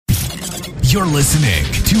You're listening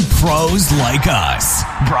to Pros Like Us,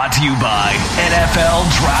 brought to you by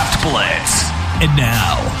NFL Draft Blitz. And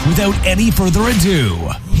now, without any further ado,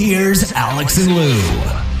 here's Alex and Lou.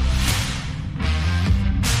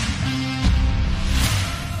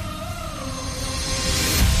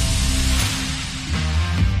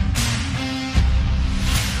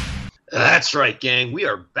 That's right, gang. We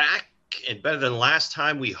are back and better than last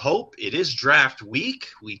time, we hope. It is draft week.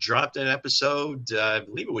 We dropped an episode, I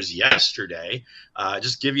believe it was yesterday.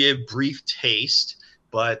 Just give you a brief taste,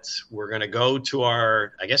 but we're going to go to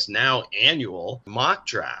our, I guess now, annual mock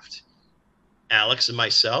draft. Alex and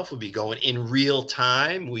myself will be going in real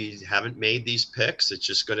time. We haven't made these picks. It's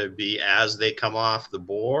just going to be as they come off the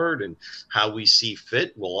board and how we see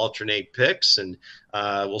fit. We'll alternate picks, and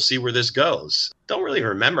we'll see where this goes. Don't really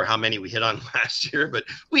remember how many we hit on last year, but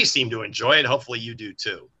we seem to enjoy it. Hopefully you do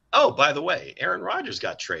too. Oh, by the way, Aaron Rodgers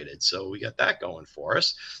got traded, so we got that going for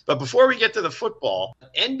us. But before we get to the football,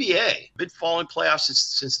 NBA, been following playoffs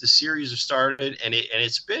since the series have started, and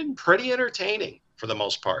it's been pretty entertaining for the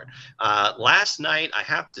most part. Last night, I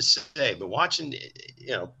have to say, been watching,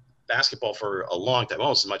 basketball for a long time,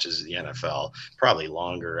 almost as much as the NFL, probably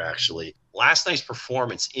longer actually. Last night's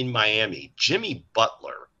performance in Miami, Jimmy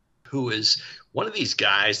Butler, who is one of these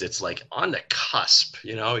guys that's like on the cusp,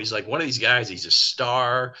 he's like one of these guys, he's a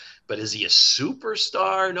star, but is he a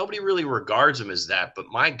superstar? Nobody really regards him as that, but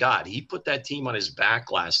my God, he put that team on his back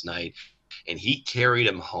last night and he carried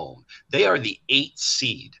him home. They are the 8th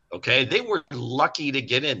seed, okay? They were lucky to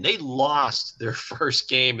get in. They lost their first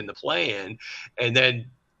game in the play-in, and then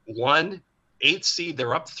 8th seed,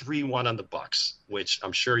 they're up 3-1 on the Bucks, which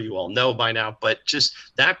I'm sure you all know by now, but just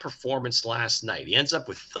that performance last night, he ends up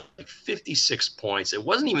with 56 points. It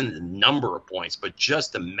wasn't even the number of points, but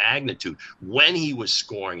just the magnitude when he was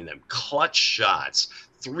scoring them, clutch shots,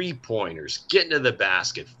 three-pointers, getting to the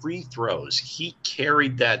basket, free throws. He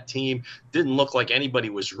carried that team. Didn't look like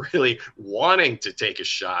anybody was really wanting to take a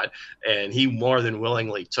shot, and he more than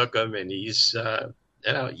willingly took them. And he's,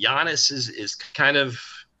 Giannis is kind of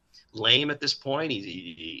lame at this point.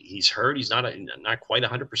 He's hurt. He's not quite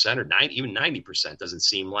 100% or even 90%, doesn't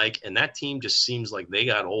seem like. And that team just seems like they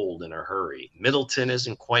got old in a hurry. Middleton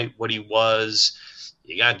isn't quite what he was.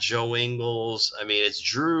 You got Joe Ingles. I mean, it's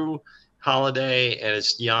Drew Holiday and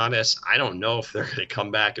it's Giannis. I don't know if they're going to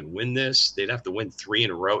come back and win this. They'd have to win 3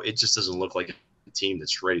 in a row. It just doesn't look like a team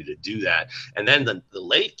that's ready to do that. And then the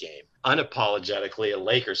late game, unapologetically a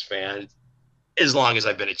Lakers fan, as long as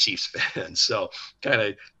I've been a Chiefs fan. So kind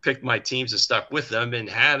of picked my teams and stuck with them and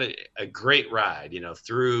had a great ride,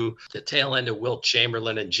 through the tail end of Wilt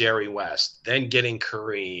Chamberlain and Jerry West, then getting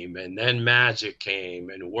Kareem, and then Magic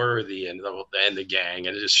came and Worthy and the gang.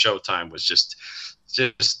 And just Showtime was just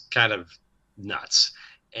kind of nuts.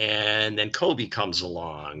 And then Kobe comes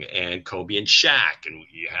along, and Kobe and Shaq, and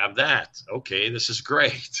you have that. Okay, this is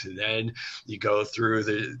great. And then you go through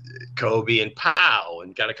the Kobe and Pau,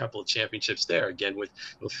 and got a couple of championships there, again with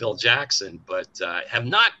Phil Jackson, but have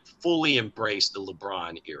not fully embraced the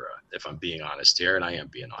LeBron era, if I'm being honest here, and I am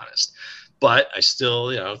being honest. But I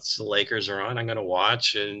still, it's the Lakers are on, I'm going to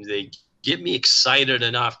watch, and they get me excited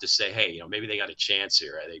enough to say, hey, maybe they got a chance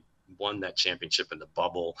here. They won that championship in the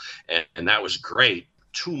bubble, and that was great.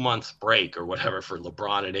 2-month break or whatever for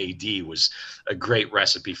LeBron and AD was a great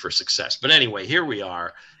recipe for success. But anyway, here we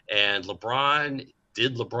are, and LeBron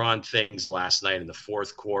did LeBron things last night in the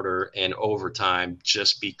fourth quarter and overtime,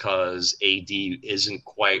 just because AD isn't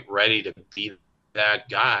quite ready to be that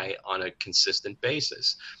guy on a consistent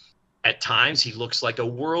basis. At times, he looks like a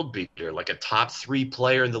world beater, like a top 3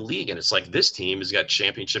 player in the league. And it's like, this team has got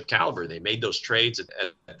championship caliber. They made those trades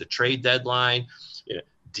at the trade deadline.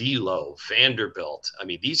 D'Lo, Vanderbilt. I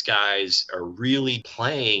mean, these guys are really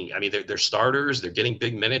playing. I mean, they're starters. They're getting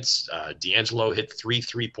big minutes. D'Angelo hit 3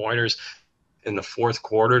 3-pointers in the fourth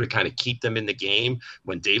quarter to kind of keep them in the game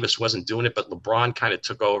when Davis wasn't doing it. But LeBron kind of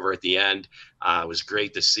took over at the end. It was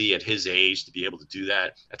great to see at his age to be able to do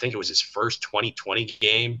that. I think it was his first 2020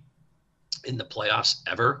 game in the playoffs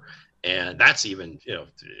ever. And that's even,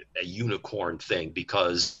 a unicorn thing,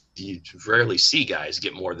 because you rarely see guys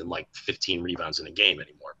get more than like 15 rebounds in a game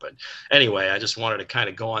anymore. But anyway, I just wanted to kind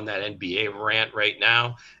of go on that NBA rant right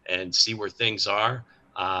now and see where things are.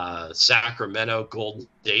 Sacramento Golden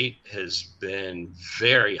State has been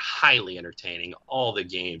very highly entertaining. All the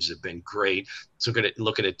games have been great. So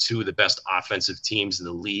looking at 2 of the best offensive teams in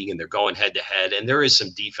the league, and they're going head to head, and there is some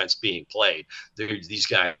defense being played. These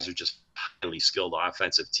guys are just highly skilled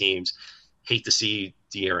offensive teams. Hate to see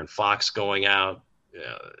De'Aaron Fox going out.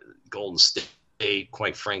 Golden State,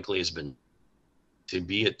 quite frankly, has been to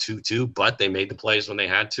be at 2-2, but they made the plays when they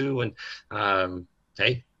had to. And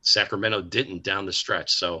hey, Sacramento didn't down the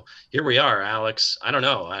stretch. So here we are, Alex. I don't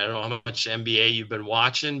know how much NBA you've been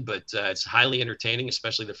watching, but it's highly entertaining,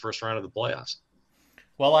 especially the first round of the playoffs.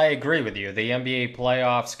 Well, I agree with you. The NBA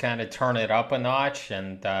playoffs kind of turn it up a notch,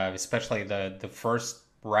 and especially the first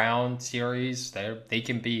round series, they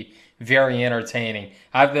can be very entertaining.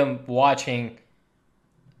 I've been watching.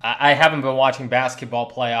 I haven't been watching basketball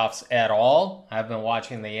playoffs at all. I've been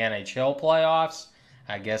watching the NHL playoffs.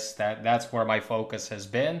 I guess that's where my focus has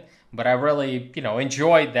been. But I really,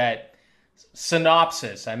 enjoyed that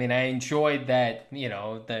synopsis. I mean, I enjoyed that,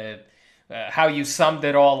 the how you summed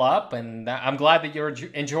it all up, and I'm glad that you're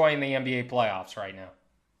enjoying the NBA playoffs right now.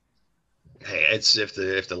 Hey, it's if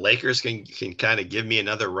the Lakers can kind of give me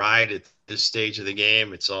another ride at this stage of the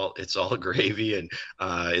game, it's all gravy, and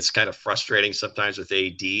it's kind of frustrating sometimes with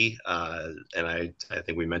AD. And I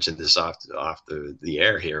think we mentioned this off the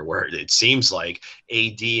air here, where it seems like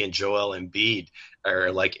AD and Joel Embiid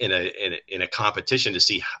are like in a competition to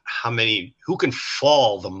see who can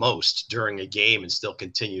fall the most during a game and still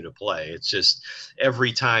continue to play. It's just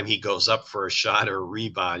every time he goes up for a shot or a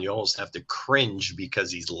rebound, you almost have to cringe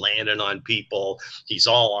because he's landing on people. He's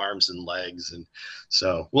all arms and legs, and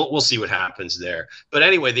so we'll see what happens there. But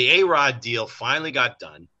anyway, the A-Rod deal finally got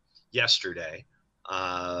done yesterday.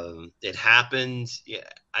 It happened,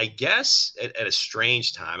 I guess, at a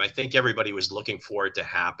strange time. I think everybody was looking for it to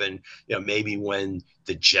happen, maybe when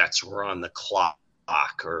the Jets were on the clock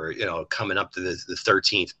or, coming up to the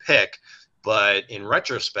 13th pick. But in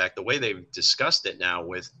retrospect, the way they've discussed it now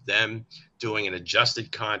with them doing an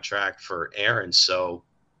adjusted contract for Aaron, so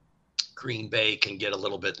Green Bay can get a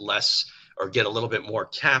little bit less or get a little bit more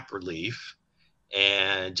cap relief,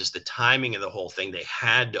 and just the timing of the whole thing, they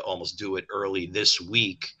had to almost do it early this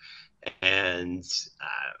week. And,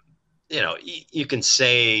 you can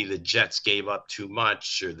say the Jets gave up too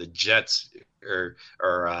much, or the Jets or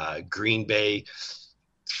Green Bay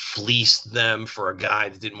fleeced them for a guy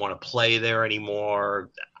that didn't want to play there anymore.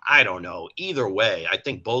 I don't know. Either way, I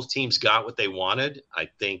think both teams got what they wanted. I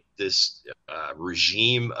think this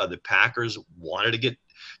regime of the Packers wanted to get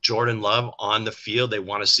Jordan Love on the field. They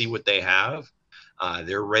want to see what they have.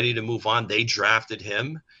 They're ready to move on. They drafted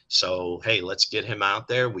him. So, hey, let's get him out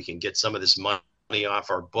there. We can get some of this money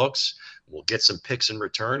off our books. We'll get some picks in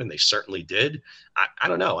return, and they certainly did. I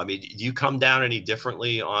don't know. I mean, do you come down any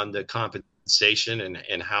differently on the compensation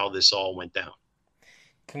and how this all went down?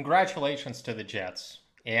 Congratulations to the Jets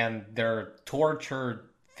and their tortured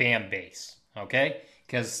fan base, okay?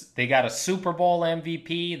 Because they got a Super Bowl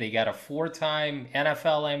MVP. They got a 4-time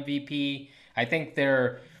NFL MVP. I think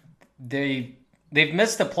they've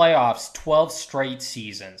missed the playoffs 12 straight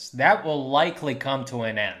seasons. That will likely come to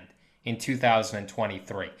an end in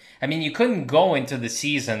 2023. I mean, you couldn't go into the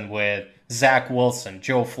season with Zach Wilson,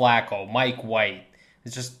 Joe Flacco, Mike White.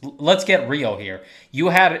 It's just, let's get real here. You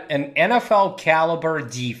had an NFL caliber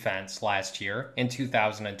defense last year in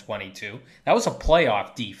 2022. That was a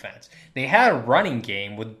playoff defense. They had a running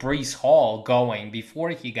game with Breece Hall going before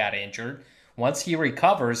he got injured. Once he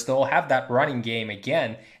recovers, they'll have that running game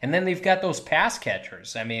again. And then they've got those pass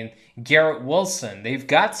catchers. I mean, Garrett Wilson. They've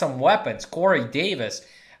got some weapons. Corey Davis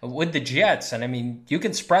with the Jets. And I mean, you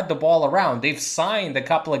can spread the ball around. They've signed a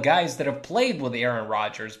couple of guys that have played with Aaron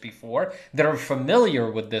Rodgers before that are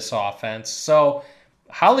familiar with this offense. So,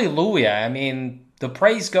 hallelujah. I mean, the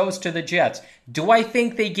praise goes to the Jets. Do I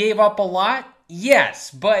think they gave up a lot? Yes,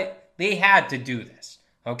 but they had to do this.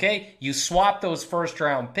 Okay? You swap those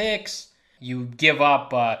first-round picks. You give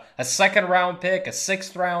up a second-round pick, a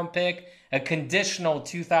sixth-round pick, a conditional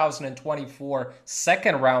 2024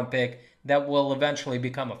 second-round pick that will eventually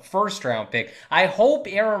become a first-round pick. I hope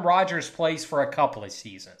Aaron Rodgers plays for a couple of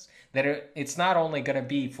seasons, that it's not only going to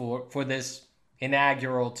be for this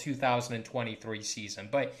inaugural 2023 season.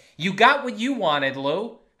 But you got what you wanted,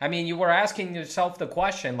 Lou. I mean, you were asking yourself the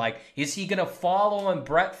question, like, is he going to follow in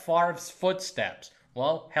Brett Favre's footsteps?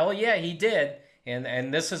 Well, hell yeah, he did.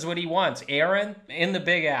 And this is what he wants. Aaron in the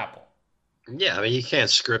Big Apple. Yeah, I mean, you can't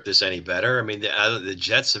script this any better. I mean, the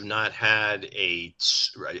Jets have not had I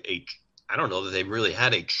don't know that they've really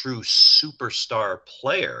had a true superstar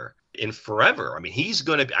player in forever. I mean,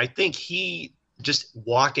 I think he just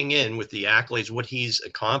walking in with the accolades, what he's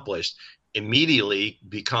accomplished, immediately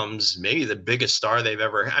becomes maybe the biggest star they've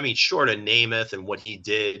ever had. I mean, short of Namath and what he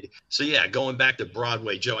did. So yeah, going back to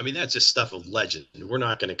Broadway Joe, I mean, that's just stuff of legend. We're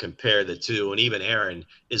not going to compare the two. And even Aaron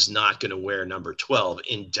is not going to wear number 12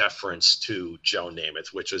 in deference to Joe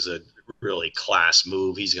Namath, which was a really class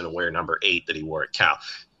move. He's going to wear number 8 that he wore at Cal.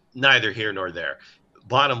 Neither here nor there.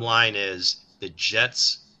 Bottom line is the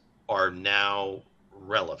Jets are now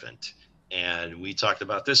relevant. And we talked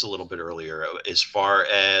about this a little bit earlier as far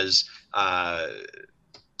as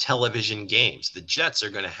television games. The Jets are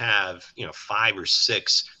going to have, 5 or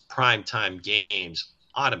 6 primetime games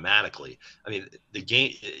automatically. I mean, the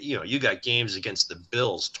game, you got games against the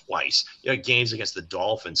Bills twice. You got games against the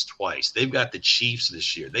Dolphins twice. They've got the Chiefs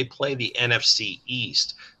this year. They play the NFC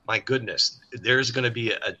East. My goodness, there's going to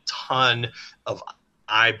be a ton of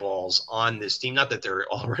eyeballs on this team. Not that there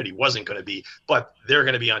already wasn't going to be, but they're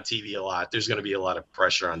going to be on TV a lot. There's going to be a lot of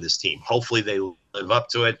pressure on this team. Hopefully they live up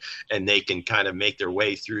to it and they can kind of make their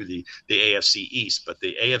way through the AFC East. But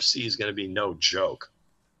the AFC is going to be no joke.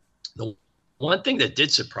 The one thing that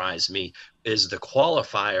did surprise me is the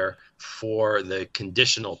qualifier for the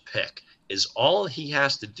conditional pick is all he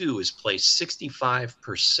has to do is play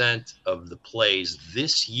 65% of the plays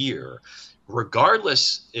this year,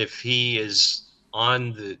 regardless if he is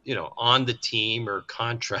on the team or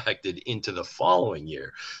contracted into the following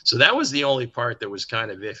year. So that was the only part that was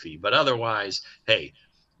kind of iffy. But otherwise, hey,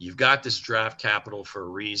 you've got this draft capital for a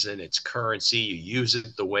reason. It's currency. You use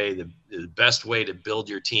it the best way to build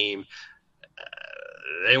your team.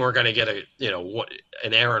 They weren't going to get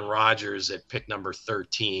an Aaron Rodgers at pick number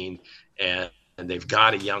 13, and they've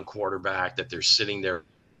got a young quarterback that they're sitting there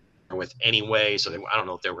with anyway. So I don't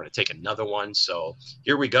know if they were going to take another one. So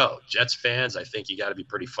here we go. Jets fans, I think you got to be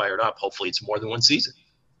pretty fired up. Hopefully it's more than one season.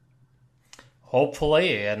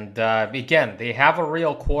 Hopefully. And again, they have a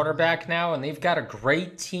real quarterback now, and they've got a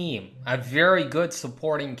great team, a very good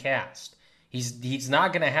supporting cast. He's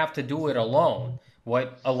not going to have to do it alone.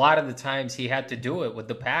 What a lot of the times he had to do it with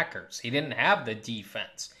the Packers. He didn't have the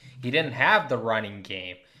defense. He didn't have the running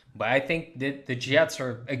game. But I think that the Jets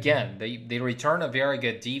are, again, they return a very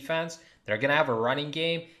good defense. They're going to have a running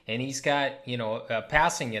game, and he's got, a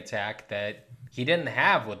passing attack that he didn't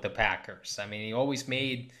have with the Packers. I mean, he always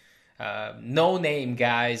made no-name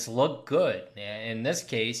guys look good. In this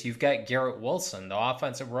case, you've got Garrett Wilson, the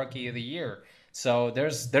Offensive Rookie of the Year. So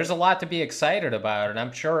there's a lot to be excited about, and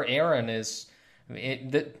I'm sure Aaron is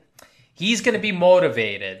he's going to be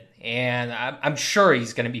motivated, and I'm sure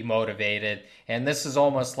he's going to be motivated. And this is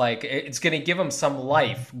almost like it's going to give him some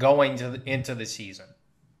life going into the season.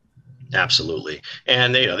 Absolutely.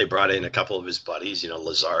 And they brought in a couple of his buddies,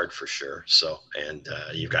 Lazard for sure. So, and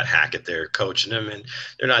you've got Hackett there coaching him, and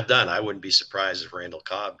they're not done. I wouldn't be surprised if Randall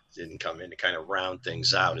Cobb didn't come in to kind of round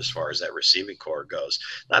things out as far as that receiving core goes.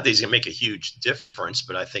 Not that he's going to make a huge difference,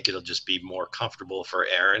 but I think it'll just be more comfortable for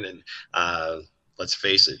Aaron. And let's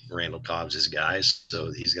face it, Randall Cobb's his guy,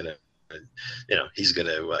 so he's going to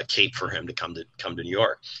cape for him to come to New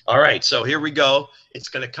York. All right, so here we go. It's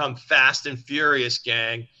going to come fast and furious,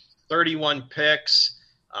 gang. 31 picks,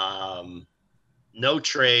 no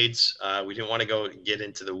trades. We didn't want to get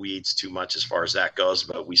into the weeds too much as far as that goes,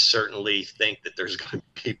 but we certainly think that there's going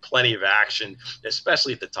to be plenty of action,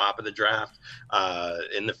 especially at the top of the draft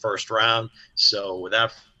in the first round. So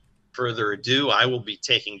without further ado, I will be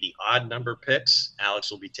taking the odd number picks. Alex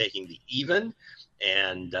will be taking the even.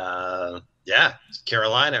 And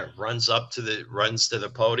Carolina runs to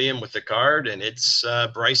the podium with the card, and it's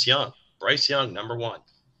Bryce Young. Bryce Young, number 1.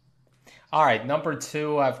 All right, number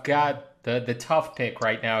 2, I've got the tough pick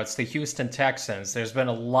right now. It's the Houston Texans. There's been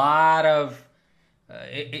a lot of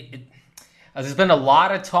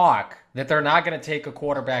talk that they're not going to take a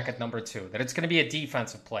quarterback at number 2, that it's going to be a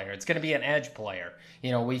defensive player. It's going to be an edge player.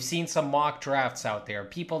 We've seen some mock drafts out there,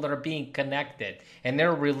 people that are being connected, and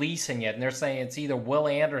they're releasing it, and they're saying it's either Will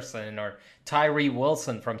Anderson or Tyree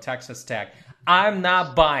Wilson from Texas Tech. I'm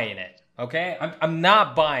not buying it, okay? I'm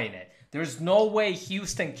not buying it. There's no way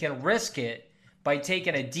Houston can risk it by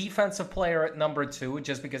taking a defensive player at number 2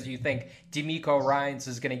 just because you think D'Amico Ryans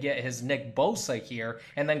is going to get his Nick Bosa here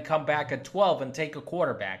and then come back at 12 and take a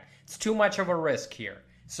quarterback. It's too much of a risk here.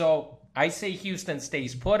 So I say Houston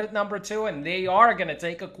stays put at number 2, and they are going to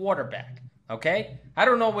take a quarterback, okay? I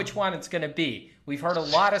don't know which one it's going to be. We've heard a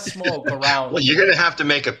lot of smoke around. Well, you're going to have to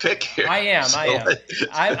make a pick here. I am.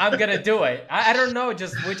 I'm going to do it. I don't know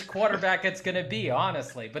just which quarterback it's going to be,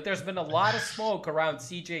 honestly. But there's been a lot of smoke around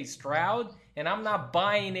C.J. Stroud, and I'm not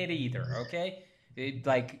buying it either, okay?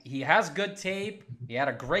 He has good tape. He had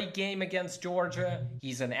a great game against Georgia.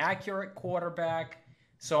 He's an accurate quarterback.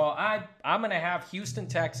 So I'm going to have Houston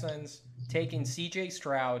Texans taking C.J.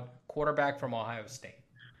 Stroud, quarterback from Ohio State.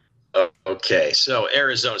 Okay, so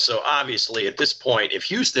Arizona. So obviously, at this point, if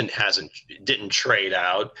Houston didn't trade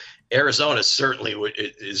out, Arizona certainly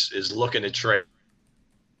is looking to trade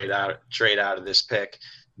out of this pick.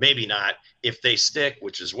 Maybe not. If they stick,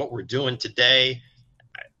 which is what we're doing today,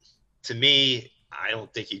 to me, I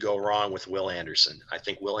don't think you go wrong with Will Anderson. I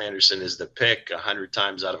think Will Anderson is the pick 100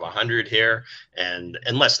 times out of 100 here, and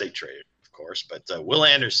unless they trade, of course. But Will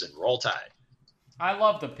Anderson, Roll Tide. I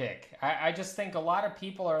love the pick. I just think a lot of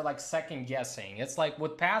people are like second guessing. It's like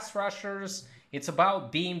with pass rushers, it's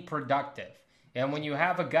about being productive. And when you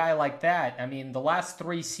have a guy like that, I mean, the last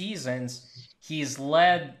 3 seasons, he's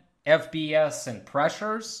led FBS in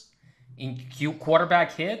pressures, in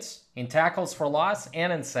quarterback hits, in tackles for loss,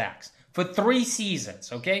 and in sacks. For 3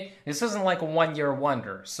 seasons, okay? This isn't like a one-year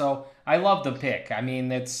wonder. So I love the pick. I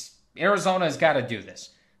mean, Arizona's got to do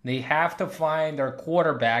this. They have to find their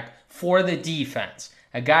quarterback for the defense,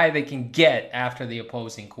 a guy they can get after the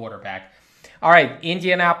opposing quarterback. All right,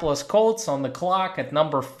 Indianapolis Colts on the clock at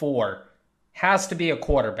number 4. Has to be a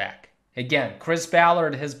quarterback. Again, Chris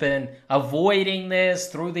Ballard has been avoiding this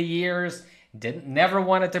through the years. Never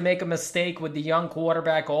wanted to make a mistake with the young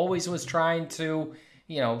quarterback. Always was trying to,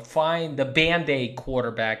 find the Band-Aid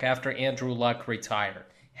quarterback after Andrew Luck retired.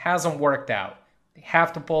 Hasn't worked out. They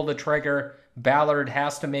have to pull the trigger. Ballard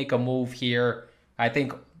has to make a move here. I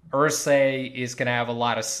think Irsay is going to have a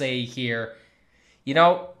lot of say here.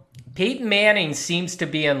 Peyton Manning seems to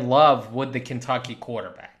be in love with the Kentucky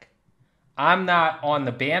quarterback. I'm not on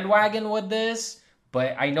the bandwagon with this,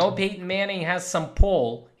 but I know Peyton Manning has some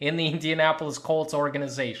pull in the Indianapolis Colts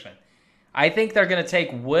organization. I think they're going to take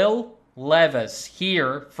Will Levis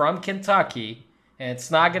here from Kentucky, and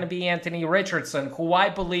it's not going to be Anthony Richardson, who I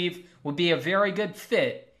believe would be a very good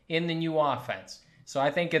fit in the new offense. So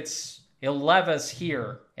I think it's Levis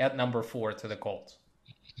here at number 4 to the Colts.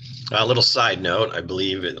 A little side note, I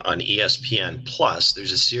believe on ESPN Plus,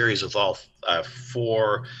 there's a series with all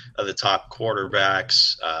 4 of the top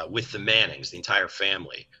quarterbacks with the Mannings, the entire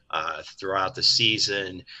family, throughout the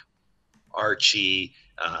season. Archie,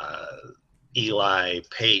 Eli,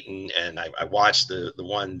 Peyton, and I watched the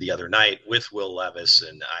one the other night with Will Levis,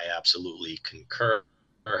 and I absolutely concur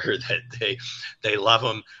that they love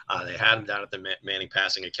him. They had him down at the Manning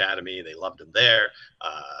Passing Academy. They loved him there,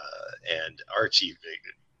 and Archie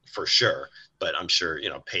for sure. But I'm sure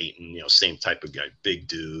Peyton, same type of guy, big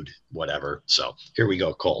dude, whatever. So here we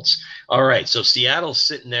go, Colts. All right, so Seattle's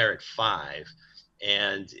sitting there at 5,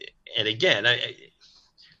 and again,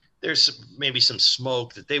 there's maybe some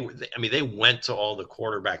smoke that they went to all the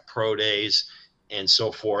quarterback pro days and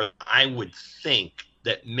so forth. I would think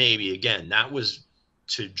that maybe again that was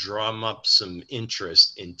to drum up some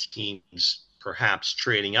interest in teams perhaps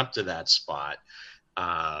trading up to that spot,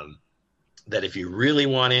 that if you really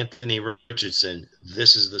want Anthony Richardson,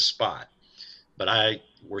 this is the spot. But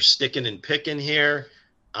we're sticking and picking here.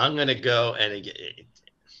 I'm going to go, and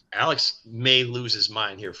Alex may lose his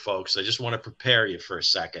mind here, folks. I just want to prepare you for a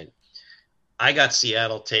second. I got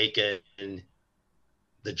Seattle taking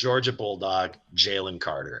the Georgia Bulldog, Jalen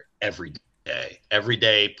Carter, every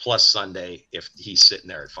day plus Sunday if he's sitting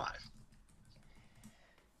there at 5.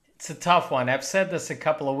 It's a tough one. I've said this a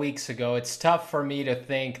couple of weeks ago. It's tough for me to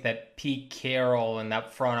think that Pete Carroll and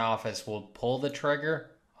that front office will pull the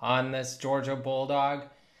trigger on this Georgia Bulldog.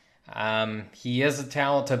 He is a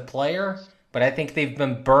talented player, but I think they've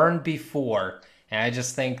been burned before. And I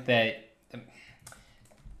just think that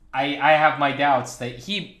I have my doubts that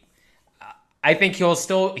I think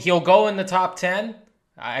he'll go in the top 10.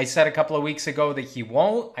 I said a couple of weeks ago that he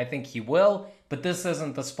won't. I think he will, but this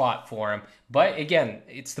isn't the spot for him. But again,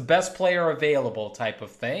 it's the best player available type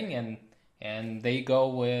of thing, and they go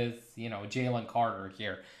with Jalen Carter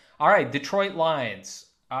here. All right, Detroit Lions.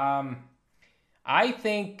 I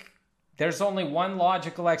think there's only one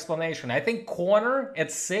logical explanation. I think corner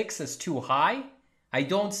at 6 is too high. I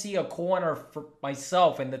don't see a corner for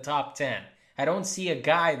myself in the top 10. I don't see a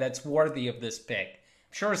guy that's worthy of this pick.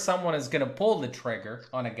 I'm sure someone is going to pull the trigger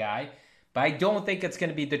on a guy, but I don't think it's going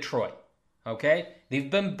to be Detroit. Okay? They've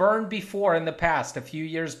been burned before in the past, a few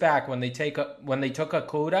years back, when they took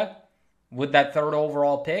Okudah with that 3rd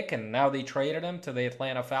overall pick, and now they traded him to the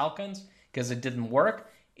Atlanta Falcons because it didn't work.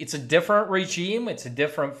 It's a different regime. It's a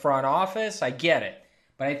different front office. I get it.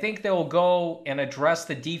 But I think they'll go and address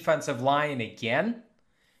the defensive line again,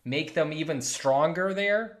 make them even stronger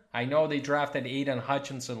there. I know they drafted Aiden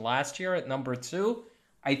Hutchinson last year at number 2.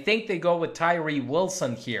 I think they go with Tyree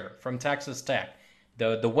Wilson here from Texas Tech.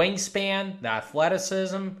 The wingspan, the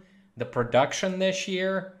athleticism, the production this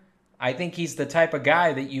year. I think he's the type of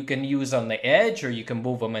guy that you can use on the edge, or you can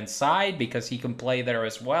move him inside because he can play there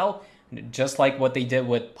as well, just like what they did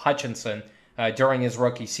with Hutchinson during his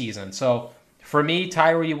rookie season. So for me,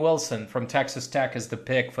 Tyree Wilson from Texas Tech is the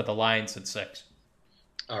pick for the Lions at 6.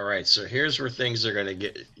 All right, so here's where things are going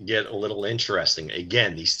to get a little interesting.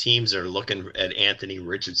 Again, these teams are looking at Anthony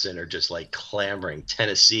Richardson are just like clamoring.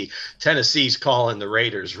 Tennessee's calling the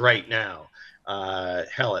Raiders right now.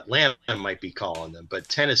 Hell, Atlanta might be calling them, but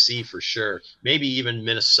Tennessee for sure. Maybe even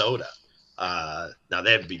Minnesota. Now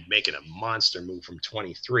they'd be making a monster move from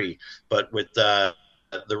 23, but with the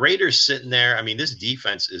Raiders sitting there, I mean, this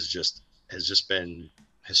defense has just been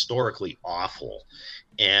historically awful,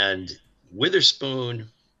 and Witherspoon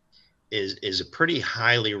is a pretty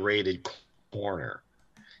highly rated corner.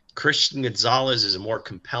 Christian Gonzalez is a more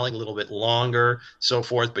compelling, a little bit longer, so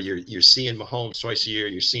forth. But you're seeing Mahomes twice a year,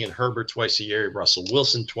 you're seeing Herbert twice a year, Russell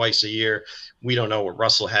Wilson twice a year. We don't know what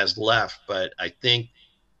Russell has left, but I think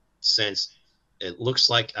since it looks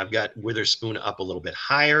like I've got Witherspoon up a little bit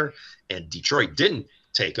higher, and Detroit didn't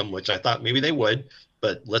take him, which I thought maybe they would.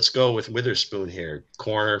 But let's go with Witherspoon here,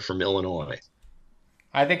 corner from Illinois.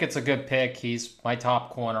 I think it's a good pick. He's my top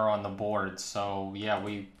corner on the board. So yeah,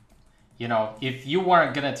 if you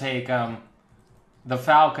weren't gonna take the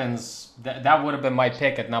Falcons, that would have been my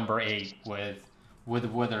pick at number 8 with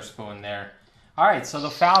Witherspoon there. All right, so the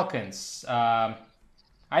Falcons, I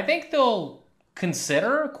think they'll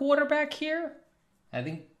consider a quarterback here. I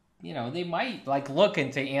think they might look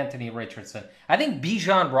into Anthony Richardson. I think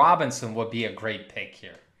Bijan Robinson would be a great pick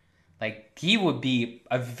here. He would be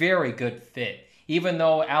a very good fit, even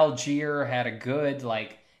though Algier had a good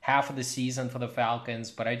half of the season for the Falcons,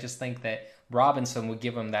 but I just think that Robinson would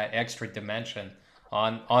give him that extra dimension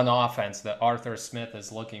on offense that Arthur Smith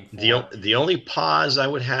is looking for. The only pause I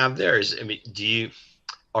would have there is, I mean,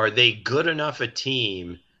 are they good enough a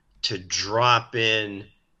team to drop in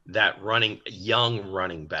that young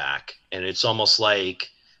running back? And it's almost like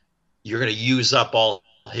you're going to use up all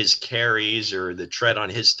his carries or the tread on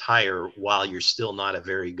his tire while you're still not a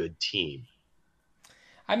very good team.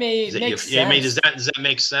 I mean, does that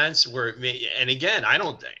make sense? And again, I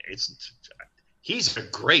don't think he's a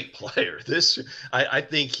great player. I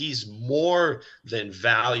think he's more than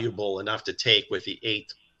valuable enough to take with the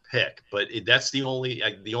 8th pick. But that's the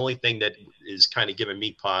only thing that is kind of giving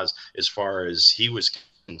me pause as far as he was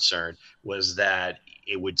concerned, was that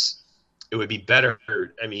it would be better.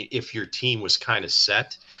 I mean, if your team was kind of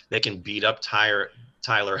set, they can beat up Tyler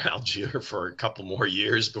Algier for a couple more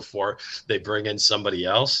years before they bring in somebody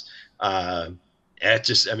else. To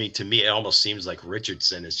me, it almost seems like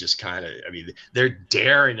Richardson is just kind of, they're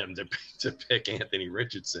daring him to pick Anthony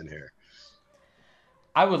Richardson here.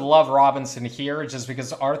 I would love Robinson here just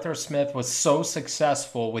because Arthur Smith was so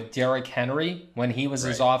successful with Derrick Henry when he was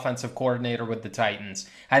his offensive coordinator with the Titans.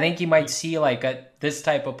 I think he might see this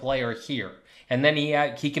type of player here. And then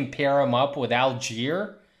he can pair him up with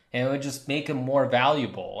Algier, and it would just make him more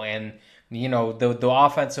valuable. And, the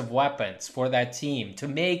offensive weapons for that team to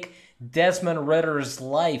make Desmond Ritter's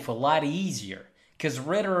life a lot easier. Because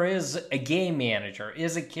Ritter is a game manager,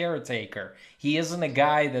 is a caretaker. He isn't a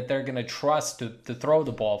guy that they're going to trust to throw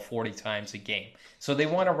the ball 40 times a game. So they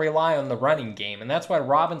want to rely on the running game. And that's why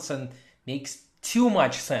Robinson makes too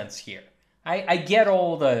much sense here. I get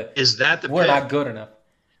all the... Is that the we're pick? Not good enough.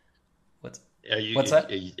 What's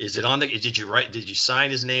that? Is it on the... Did you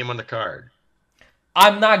sign his name on the card?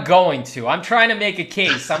 I'm not going to. I'm trying to make a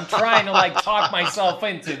case. I'm trying to talk myself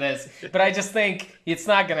into this, but I just think it's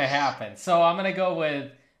not going to happen. So I'm going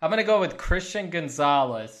to go with Christian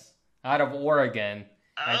Gonzalez out of Oregon.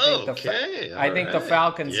 I think the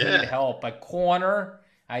Falcons need help. A corner,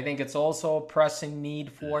 I think it's also a pressing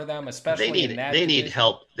need for them, especially in that division.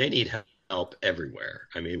 They need help everywhere.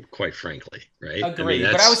 Quite frankly, right? Agreed.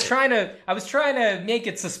 But I was trying to make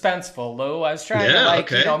it suspenseful, Lou. I was trying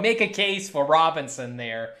to make a case for Robinson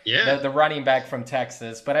there, the running back from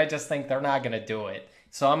Texas. But I just think they're not going to do it.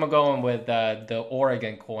 So I'm going with the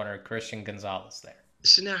Oregon corner, Christian Gonzalez there.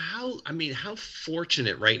 So now, how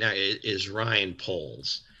fortunate right now is Ryan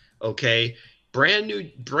Poles? Okay, brand new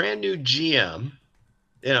GM.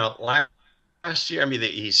 Last year,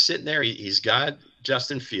 he's sitting there. He's got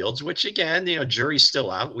Justin Fields, which again, jury's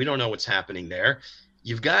still out. We don't know what's happening there.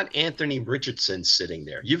 You've got Anthony Richardson sitting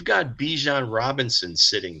there. You've got Bijan Robinson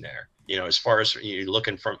sitting there. As far as you're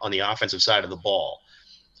looking from on the offensive side of the ball,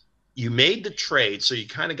 you made the trade, so you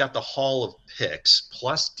kind of got the haul of picks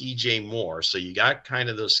plus DJ Moore. So you got kind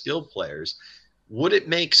of those skilled players. Would it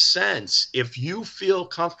make sense if you feel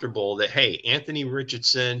comfortable that, hey, Anthony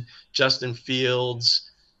Richardson, Justin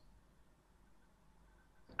Fields,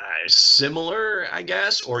 similar, I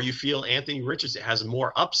guess, or you feel Anthony Richardson has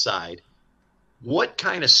more upside, what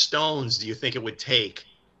kind of stones do you think it would take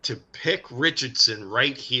to pick Richardson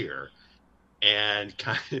right here? And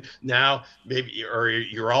kind of now maybe, or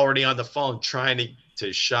you're already on the phone trying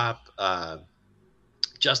to shop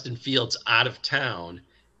Justin Fields out of town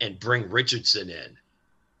and bring Richardson in.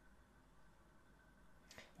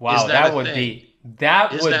 Wow, that would be for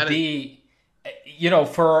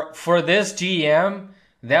this GM,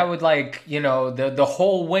 that would the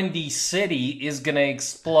whole Windy City is gonna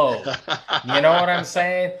explode. You know what I'm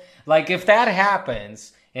saying? Like if that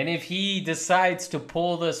happens, and if he decides to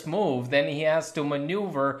pull this move, then he has to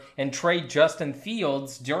maneuver and trade Justin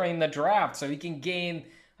Fields during the draft so he can gain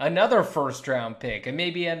another first round pick and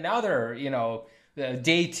maybe another,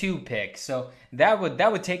 day 2 pick. So that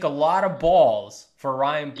would take a lot of balls for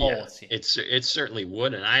Ryan Poles. Yeah, it certainly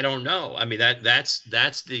would, and I don't know. I mean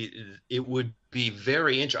it would be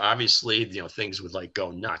very interesting. Obviously, things would like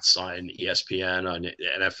go nuts on ESPN, on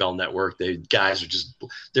NFL Network. The guys are just,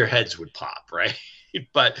 their heads would pop, right?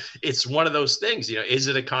 But it's one of those things, is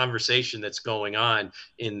it a conversation that's going on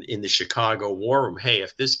in the Chicago war room? Hey,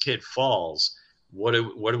 if this kid falls, what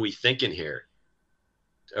are we thinking here?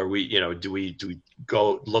 Are we, do we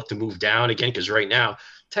go look to move down again? Because right now,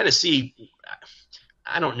 Tennessee,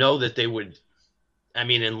 I don't know that they would. I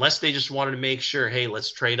mean, unless they just wanted to make sure, hey,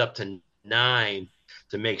 let's trade up to 9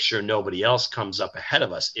 to make sure nobody else comes up ahead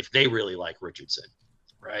of us if they really like Richardson,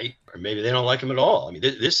 right? Or maybe they don't like him at all. I mean,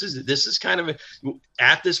 this is kind of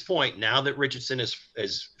at this point now that Richardson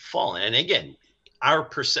has fallen, and again,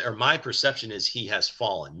 my perception is he has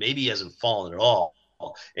fallen. Maybe he hasn't fallen at all,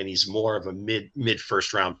 and he's more of a mid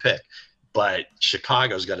first round pick. But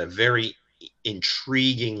Chicago's got a very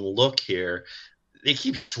intriguing look here. They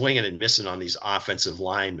keep swinging and missing on these offensive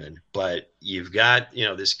linemen, but you've got,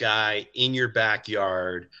 this guy in your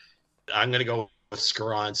backyard. I'm going to go with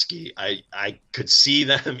Skoronski. I could see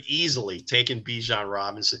them easily taking Bijan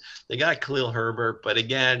Robinson. They got Khalil Herbert, but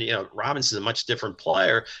again, Robinson's a much different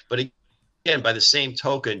player. But again, by the same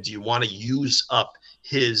token, do you want to use up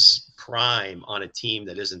his prime on a team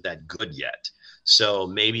that isn't that good yet? So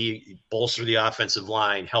maybe bolster the offensive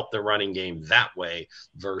line, help the running game that way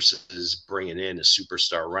versus bringing in a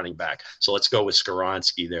superstar running back. So let's go with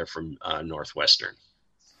Skoronski there from Northwestern.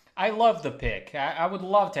 I love the pick. I would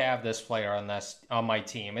love to have this player on my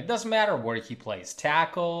team. It doesn't matter where he plays,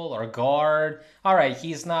 tackle or guard. All right,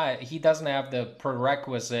 he doesn't have the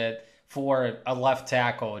prerequisite for a left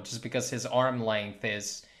tackle just because his arm length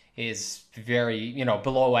is very,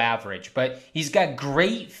 below average. But he's got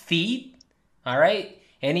great feet. All right?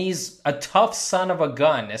 And he's a tough son of a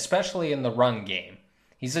gun, especially in the run game.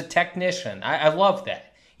 He's a technician. I love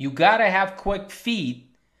that. You got to have quick feet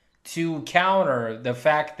to counter the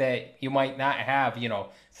fact that you might not have,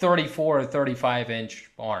 34 or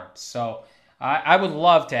 35-inch arms. So I would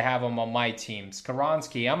love to have him on my team.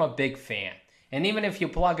 Skoronski, I'm a big fan. And even if you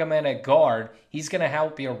plug him in at guard, he's going to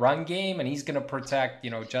help your run game, and he's going to protect,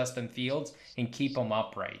 Justin Fields and keep him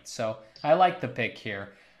upright. So I like the pick here.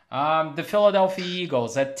 The Philadelphia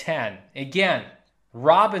Eagles at 10. Again,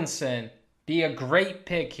 Robinson be a great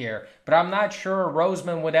pick here, but I'm not sure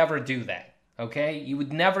Roseman would ever do that. Okay, you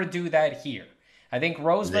would never do that here. I think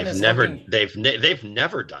Roseman they've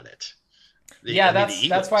never done it.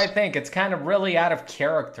 That's why I think it's kind of really out of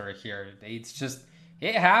character here. It's just,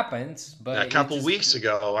 it happens. But a couple weeks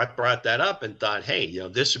ago, I brought that up and thought, hey,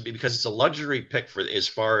 this would be, because it's a luxury pick for, as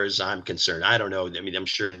far as I'm concerned. I don't know. I mean, I'm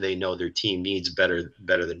sure they know their team needs better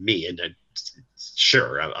than me, and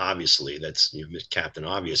sure, obviously that's Captain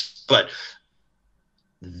Obvious, but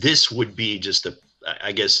this would be just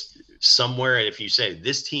I guess somewhere. If you say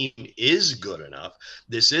this team is good enough,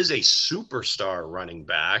 this is a superstar running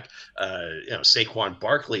back, Saquon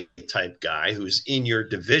Barkley type guy who's in your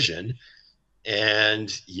division,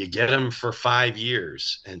 and you get him for 5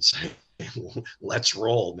 years and say, let's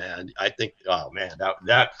roll, man. I think, oh man,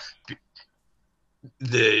 that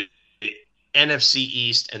the NFC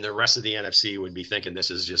East and the rest of the NFC would be thinking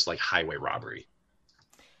this is just like highway robbery.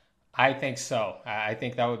 I think so. I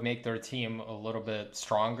think that would make their team a little bit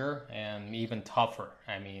stronger and even tougher.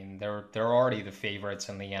 I mean, they're already the favorites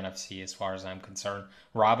in the NFC as far as I'm concerned.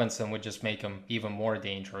 Robinson would just make them even more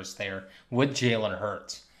dangerous there with Jalen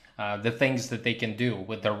Hurts. The things that they can do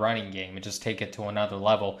with their running game and just take it to another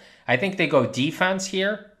level. I think they go defense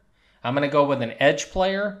here. I'm going to go with an edge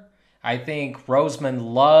player. I think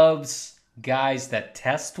Roseman loves guys that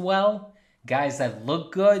test well, guys that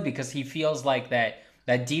look good, because he feels like that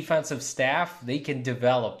defensive staff, they can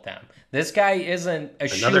develop them. This guy isn't a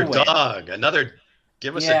another dog.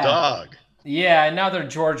 Give us a dog. Yeah, another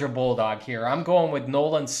Georgia Bulldog here. I'm going with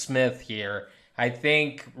Nolan Smith here. I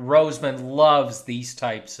think Roseman loves these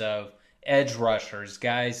types of edge rushers,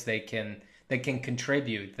 guys that can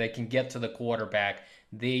contribute, that can get to the quarterback.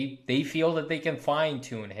 They feel that they can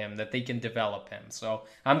fine-tune him, that they can develop him. So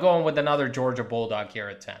I'm going with another Georgia Bulldog here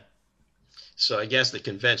at 10. So I guess the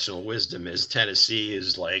conventional wisdom is Tennessee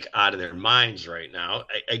is like out of their minds right now.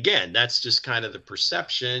 Again, that's just kind of the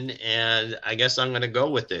perception, and I guess I'm going to go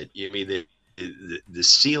with it. I mean, the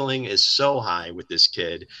ceiling is so high with this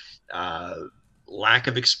kid. Lack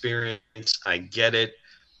of experience, I get it.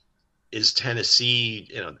 Is Tennessee,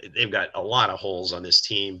 they've got a lot of holes on this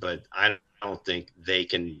team, but I don't think they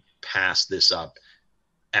can pass this up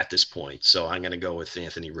at this point. So I'm going to go with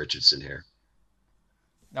Anthony Richardson here.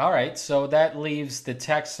 All right, so that leaves the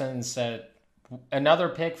Texans at another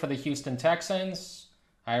pick for the Houston Texans.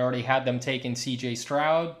 I already had them taking C.J.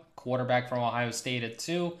 Stroud, quarterback from Ohio State at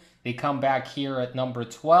 2. They come back here at number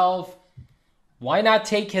 12. Why not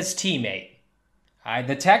take his teammate?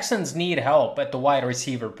 The Texans need help at the wide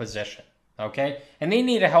receiver position, okay? And they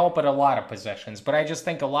need help at a lot of positions, but I just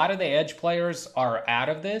think a lot of the edge players are out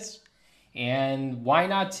of this. And why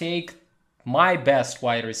not take my best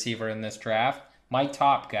wide receiver in this draft, my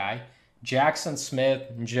top guy, Jackson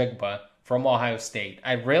Smith-Njigba from Ohio State.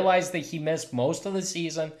 I realized that he missed most of the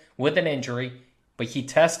season with an injury, but he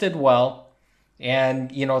tested well.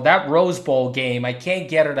 And, that Rose Bowl game, I can't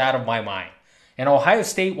get it out of my mind. And Ohio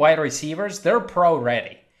State wide receivers, they're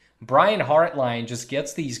pro-ready. Brian Hartline just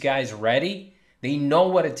gets these guys ready. They know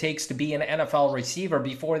what it takes to be an NFL receiver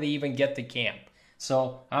before they even get to camp.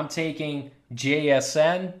 So I'm taking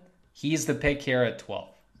JSN. He's the pick here at 12.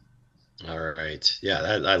 All right. Yeah,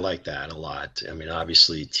 I like that a lot. I mean,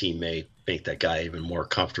 obviously, teammate, make that guy even more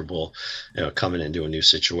comfortable, coming into a new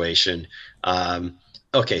situation.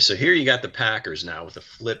 Okay, so here you got the Packers now with a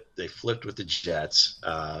flip. They flipped with the Jets.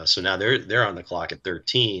 So now they're on the clock at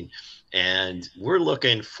 13, and we're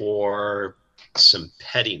looking for some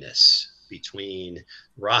pettiness between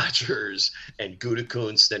Rodgers and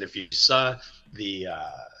Gutekunst. And if you saw the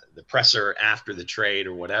presser after the trade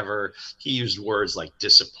or whatever, he used words like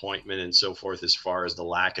disappointment and so forth as far as the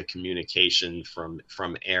lack of communication from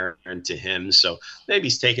Aaron to him. So maybe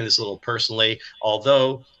he's taking this a little personally,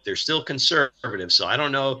 although they're still conservative. So I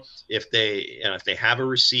don't know if they have a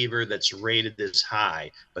receiver that's rated this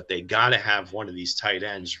high, but they got to have one of these tight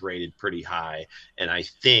ends rated pretty high. And I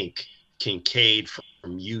think Kincaid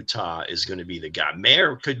from Utah is going to be the guy.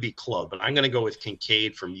 Mayer could be close, but I'm going to go with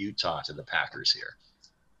Kincaid from Utah to the Packers here.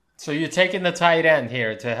 So you're taking the tight end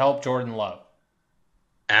here to help Jordan Love.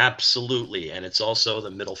 Absolutely. And it's also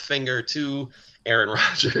the middle finger to Aaron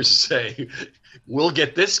Rodgers to say, we'll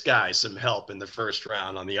get this guy some help in the first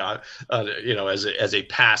round on the, as a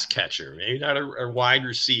pass catcher. Maybe not a wide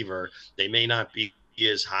receiver. They may not be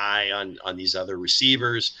as high on these other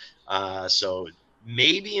receivers. So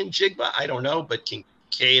maybe in Njigba, I don't know, but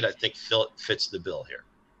Kincaid, I think, fits the bill here.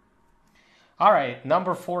 All right,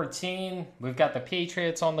 number 14, we've got the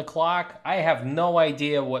Patriots on the clock. I have no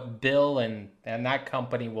idea what Bill and that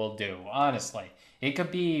company will do, honestly. It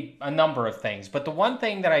could be a number of things. But the one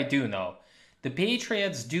thing that I do know, the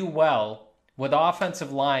Patriots do well with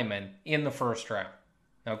offensive linemen in the first round,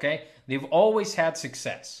 okay? They've always had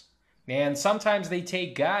success. And sometimes they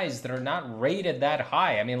take guys that are not rated that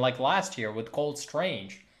high. I mean, like last year with Cole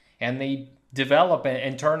Strange. And they develop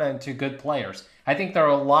and turn into good players. I think there are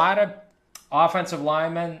a lot of offensive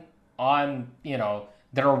linemen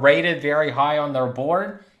that are rated very high on their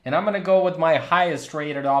board. And I'm going to go with my highest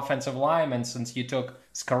rated offensive lineman since you took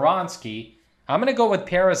Skoronski. I'm going to go with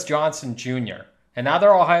Paris Johnson Jr.,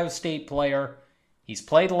 another Ohio State player. He's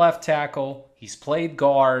played left tackle. He's played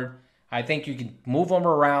guard. I think you can move him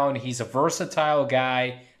around. He's a versatile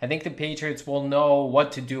guy. I think the Patriots will know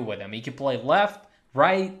what to do with him. He can play left,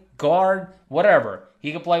 right, guard, whatever.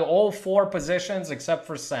 He can play all 4 positions except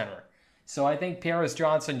for center. So I think Paris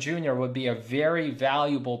Johnson Jr. would be a very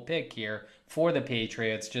valuable pick here for the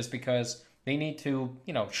Patriots just because they need to,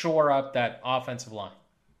 shore up that offensive line.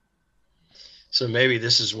 So maybe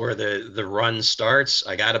this is where the run starts.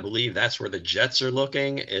 I got to believe that's where the Jets are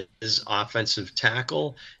looking, is offensive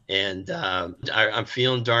tackle. And I'm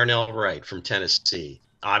feeling Darnell Wright from Tennessee.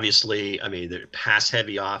 Obviously, I mean, the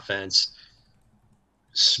pass-heavy offense,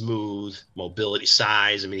 smooth, mobility,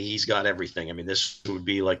 size. I mean, he's got everything. I mean, this would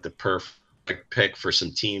be like the perfect pick for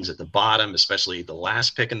some teams at the bottom, especially the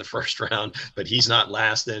last pick in the first round, but he's not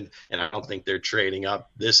lasting, and I don't think they're trading up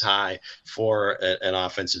this high for an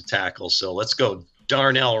offensive tackle. So let's go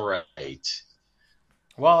Darnell Wright.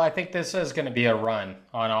 Well, I think this is going to be a run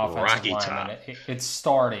on offensive Rocky linemen. It's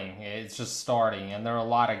starting. It's just starting, and there are a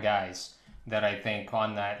lot of guys that I think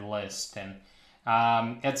on that list. And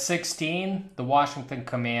at 16, the Washington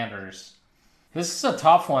Commanders. This is a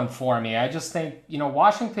tough one for me. I just think,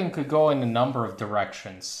 Washington could go in a number of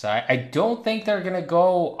directions. I don't think they're going to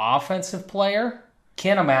go offensive player.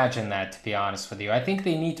 Can't imagine that, to be honest with you. I think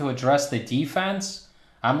they need to address the defense.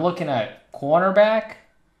 I'm looking at cornerback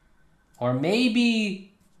or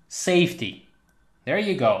maybe safety. There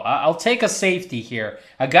you go. I'll take a safety here.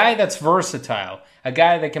 A guy that's versatile. A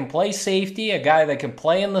guy that can play safety. A guy that can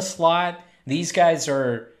play in the slot. These guys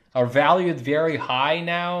are valued very high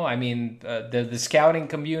now. I mean, the scouting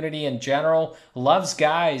community in general loves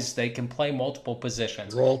guys that can play multiple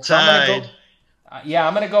positions. Roll Tide.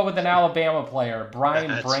 I'm going to go with an Alabama player, Brian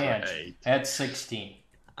That's Branch, right. at 16.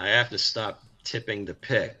 I have to stop tipping the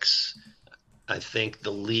picks. I think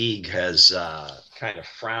the league has kind of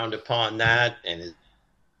frowned upon that and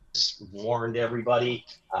has warned everybody.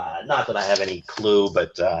 Not that I have any clue,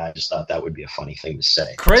 but I just thought that would be a funny thing to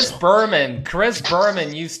say. Chris Berman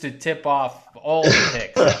used to tip off all the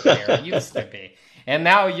picks out there. Used to be. And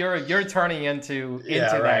now you're turning into right.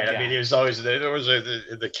 that guy. I mean, it was always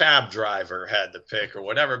the cab driver had the pick or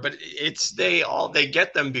whatever, but they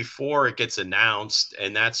get them before it gets announced,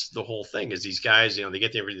 and that's the whole thing. Is these guys, they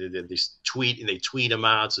get they tweet them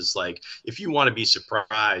out. So it's like, if you want to be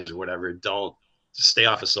surprised or whatever, don't stay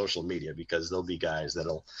off of social media, because there'll be guys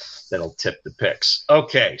that'll tip the picks.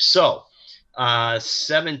 Okay, so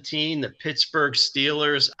 17, the Pittsburgh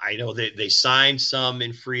Steelers. I know they signed some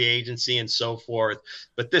in free agency and so forth,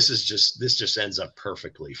 but this just ends up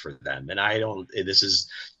perfectly for them. And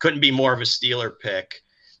couldn't be more of a Steeler pick.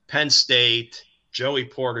 Penn State, Joey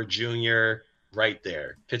Porter Jr. right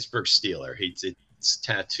there. Pittsburgh Steeler. It's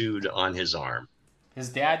tattooed on his arm. His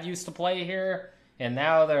dad used to play here, and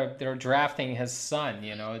now they're drafting his son,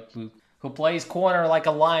 who plays corner like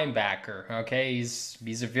a linebacker. Okay,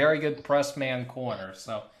 he's a very good press man corner.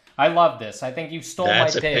 So I love this. I think you stole my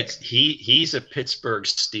pick. He's a Pittsburgh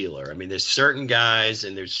Steeler. I mean, there's certain guys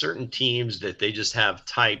and there's certain teams that they just have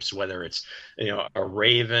types, whether it's a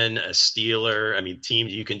Raven, a Steeler. I mean,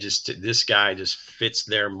 teams you can this guy just fits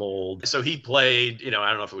their mold. So he played, I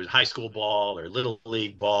don't know if it was high school ball or little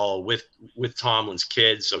league ball with Tomlin's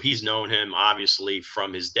kids. So he's known him obviously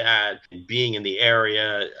from his dad and being in the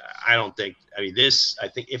area. I think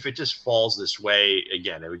if it just falls this way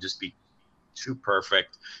again, it would just be too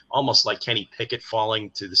perfect, almost like Kenny Pickett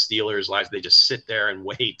falling to the Steelers. They just sit there and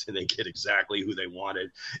wait, and they get exactly who they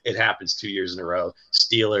wanted. It happens 2 years in a row.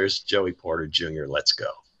 Steelers, Joey Porter Jr., let's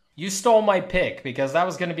go. You stole my pick, because that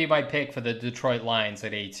was going to be my pick for the Detroit Lions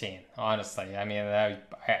at 18, honestly. I mean, I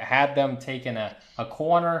had them taking a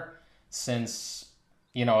corner since,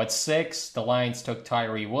 at 6, the Lions took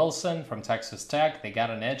Tyree Wilson from Texas Tech. They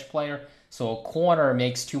got an edge player. So a corner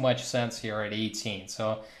makes too much sense here at 18.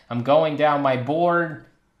 So I'm going down my board.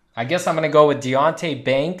 I guess I'm going to go with Deonte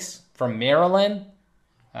Banks from Maryland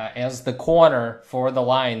as the corner for the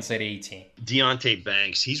Lions at 18. Deonte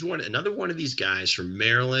Banks, he's another one of these guys from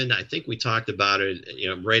Maryland. I think we talked about it,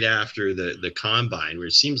 right after the combine, where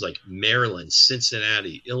it seems like Maryland,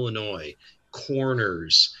 Cincinnati, Illinois,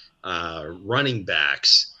 corners, running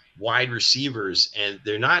backs, wide receivers, and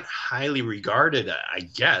they're not highly regarded, I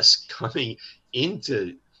guess, coming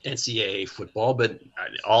into NCAA football, but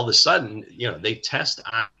all of a sudden, they test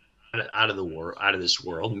out of this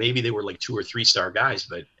world. Maybe they were like 2 or 3 star guys,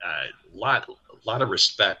 but a lot of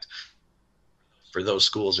respect for those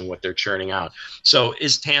schools and what they're churning out. So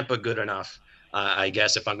is Tampa good enough, I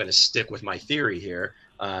guess, if I'm going to stick with my theory here,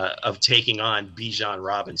 of taking on Bijan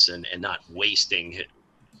Robinson and not wasting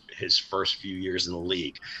his first few years in the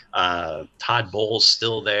league? Todd Bowles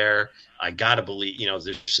still there. I gotta believe,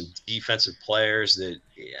 there's some defensive players that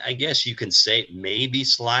I guess you can say maybe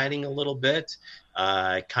sliding a little bit.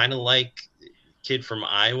 Kind of like kid from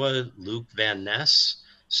Iowa, Luke Van Ness.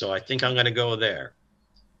 So I think I'm gonna go there.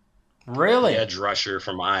 Really? The edge rusher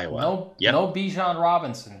from Iowa. No Bijan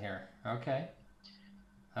Robinson here.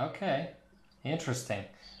 Okay. Interesting.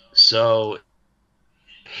 So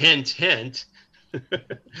hint.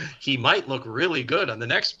 He might look really good on the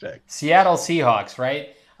next pick. Seattle Seahawks, right?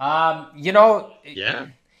 Yeah.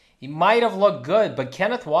 He might have looked good, but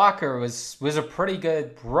Kenneth Walker was a pretty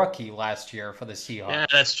good rookie last year for the Seahawks. Yeah,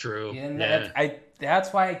 that's true. And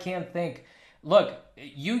that's why I can't think. Look,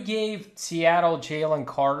 you gave Seattle Jalen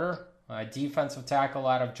Carter, a defensive tackle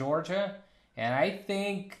out of Georgia, and I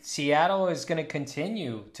think Seattle is going to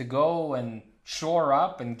continue to go and shore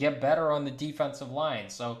up and get better on the defensive line.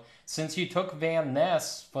 So since you took Van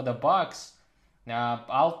Ness for the Bucks,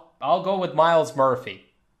 I'll go with Myles Murphy,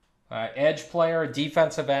 edge player,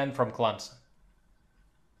 defensive end from Clemson.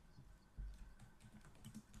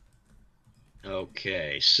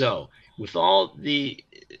 Okay, so with all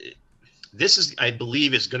this I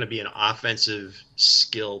believe is going to be an offensive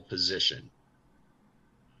skill position.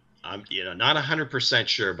 I'm not 100%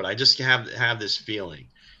 sure, but I just have this feeling.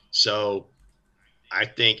 So I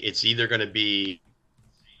think it's either going to be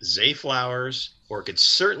Zay Flowers or it could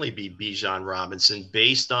certainly be Bijan Robinson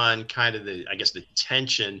based on kind of the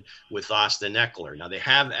tension with Austin Ekeler. Now they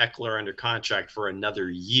have Ekeler under contract for another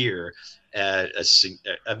year at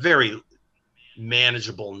a very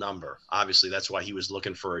manageable number. Obviously, that's why he was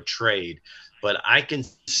looking for a trade. But I can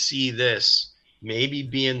see this maybe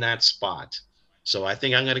being that spot. So I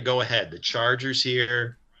think I'm going to go ahead. The Chargers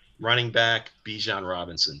here, running back, Bijan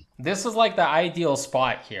Robinson. This is like the ideal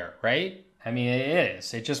spot here, right? I mean, it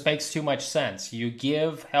is. It just makes too much sense. You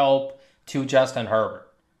give help to Justin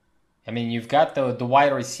Herbert. I mean, you've got the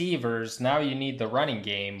wide receivers. Now you need the running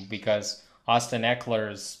game because Austin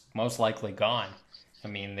Eckler's most likely gone. I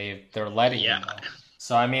mean, they're letting him go.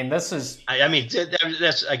 So, I mean, this is... I mean,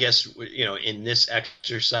 that's, I guess, in this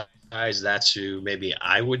exercise, that's who maybe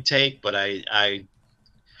I would take, but I'm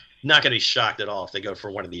not going to be shocked at all if they go for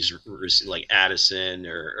one of these, like Addison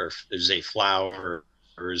or Zay Flowers,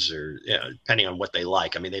 or depending on what they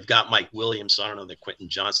like. I mean, they've got Mike Williams, so I don't know that Quentin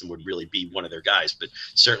Johnson would really be one of their guys, but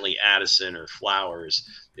certainly Addison or Flowers,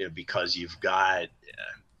 because you got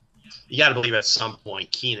to believe at some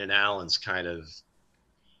point Keenan Allen's kind of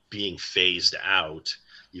being phased out.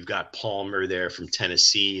 You've got Palmer there from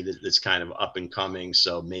Tennessee that's kind of up and coming,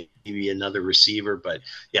 so maybe another receiver. But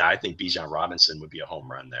yeah, I think Bijan Robinson would be a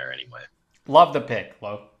home run there anyway. Love the pick,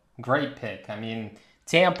 Lo. Great pick. I mean,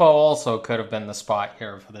 Tampa also could have been the spot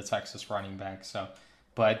here for the Texas running back.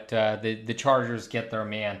 But the Chargers get their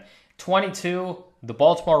man. 22, the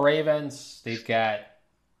Baltimore Ravens, they've got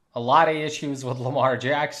a lot of issues with Lamar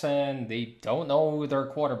Jackson. They don't know who their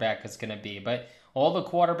quarterback is going to be. But all the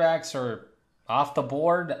quarterbacks are off the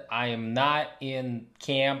board. I am not in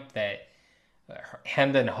camp that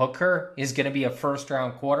Hendon Hooker is going to be a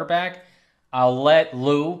first-round quarterback. I'll let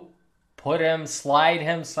Lou slide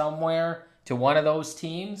him somewhere to one of those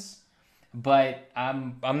teams, but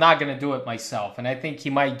I'm not going to do it myself, and I think he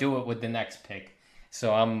might do it with the next pick.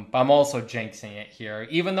 So I'm also jinxing it here,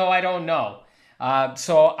 even though I don't know.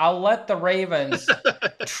 So I'll let the Ravens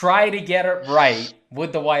try to get it right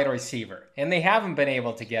with the wide receiver, and they haven't been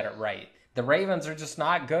able to get it right. The Ravens are just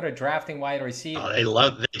not good at drafting wide receivers. Oh, they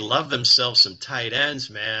love themselves some tight ends,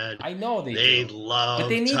 man. I know they do. But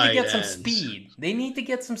they need to get ends. some speed. They need to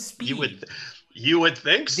get some speed. You would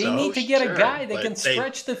think so. They need to get a guy that can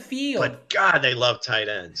stretch the field. But God, they love tight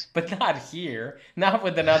ends. But not here. Not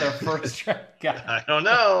with another first-round guy. I don't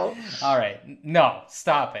know. All right. No,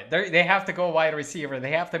 stop it. They have to go wide receiver.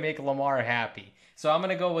 They have to make Lamar happy. So I'm going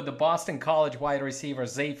to go with the Boston College wide receiver,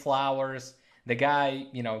 Zay Flowers. The guy,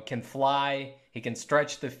 can fly. He can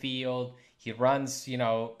stretch the field. He runs,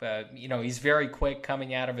 he's very quick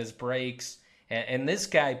coming out of his breaks. And this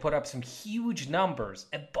guy put up some huge numbers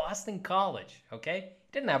at Boston College, okay?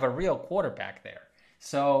 Didn't have a real quarterback there.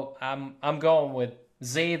 So I'm going with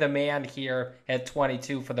Zay the man here at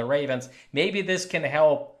 22 for the Ravens. Maybe this can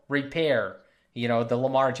help repair, the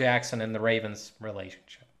Lamar Jackson and the Ravens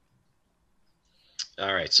relationship.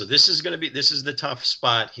 All right, so this is the tough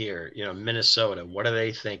spot here. Minnesota, what are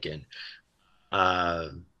they thinking?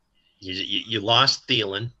 You lost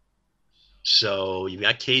Thielen. So you've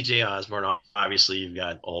got KJ Osborne. Obviously, you've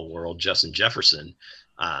got all-world Justin Jefferson.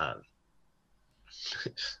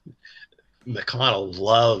 McConnell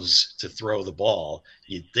loves to throw the ball.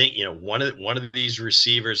 You'd think, one of these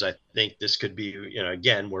receivers. I think this could be,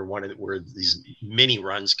 again, where these mini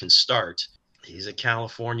runs can start. He's a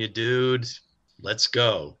California dude. Let's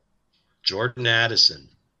go, Jordan Addison.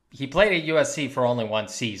 He played at USC for only one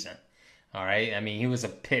season. All right, I mean, he was a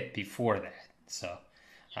Pitt before that. So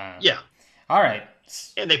yeah. All right.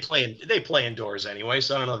 And they play indoors anyway,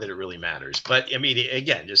 so I don't know that it really matters. But I mean,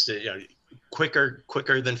 again, just a quicker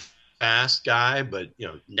than fast guy, but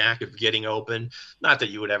knack of getting open. Not that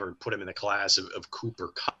you would ever put him in the class of Cooper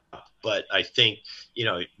Kupp, but I think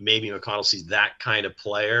maybe McConnell sees that kind of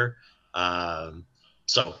player.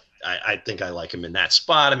 So I think I like him in that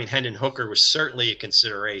spot. I mean, Hendon Hooker was certainly a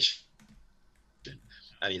consideration.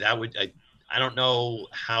 I mean, I don't know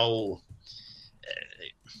how.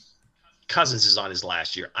 Cousins is on his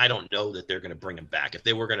last year. I don't know that they're going to bring him back. If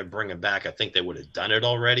they were going to bring him back, I think they would have done it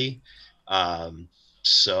already.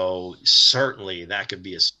 So certainly that could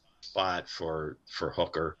be a spot for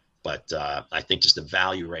Hooker. But I think just the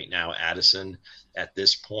value right now, Addison, at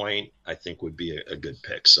this point, I think would be a good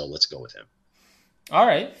pick. So let's go with him. All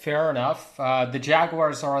right, fair enough. The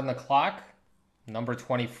Jaguars are on the clock, number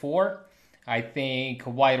 24. I think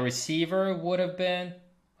wide receiver would have been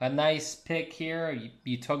a nice pick here.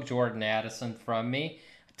 You took Jordan Addison from me.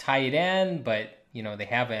 Tight end, but, they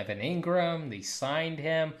have Evan Ingram. They signed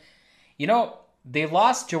him. They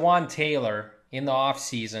lost Jawan Taylor in the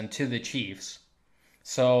offseason to the Chiefs.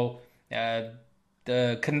 So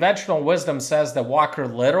the conventional wisdom says that Walker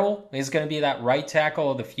Little is going to be that right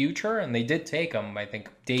tackle of the future, and they did take him, I think,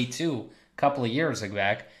 day 2 a couple of years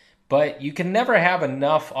back. But you can never have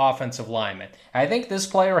enough offensive linemen. I think this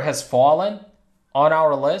player has fallen on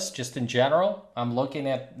our list just in general. I'm looking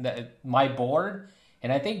at my board,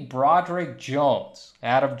 and I think Broderick Jones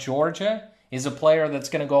out of Georgia is a player that's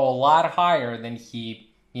going to go a lot higher than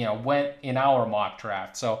he went in our mock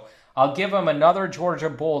draft. So I'll give him another Georgia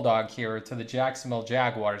Bulldog here to the Jacksonville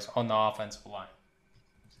Jaguars on the offensive line.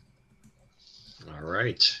 All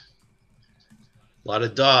right. A lot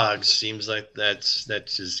of dogs. Seems like that's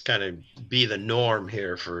just kind of be the norm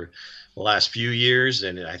here for the last few years,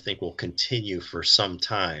 and I think will continue for some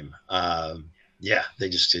time. They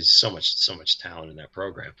just did so much talent in that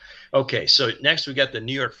program. Okay, so next we got the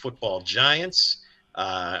New York Football Giants.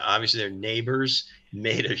 Obviously, their neighbors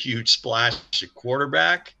made a huge splash at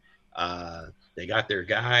quarterback. They got their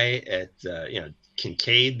guy at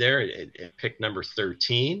Kincaid there at pick number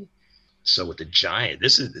 13. So with the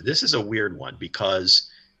Giants, this is a weird one because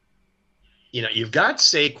you've got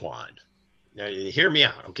Saquon. Now, hear me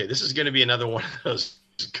out. Okay, this is going to be another one of those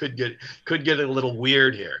could get a little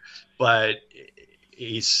weird here, but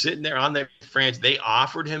he's sitting there on the franchise. They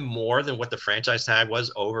offered him more than what the franchise tag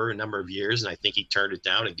was over a number of years, and I think he turned it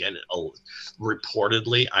down again.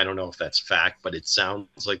 Reportedly, I don't know if that's fact, but it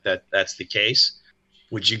sounds like that's the case.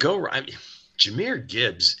 Would you go? Jahmyr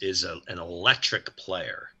Gibbs is an electric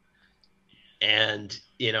player. And,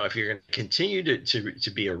 if you're going to continue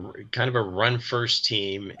to be a kind of a run-first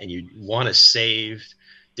team and you want to save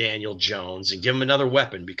Daniel Jones and give him another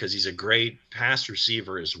weapon because he's a great pass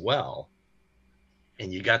receiver as well,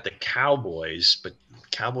 and you got the Cowboys, but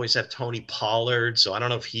Cowboys have Tony Pollard, so I don't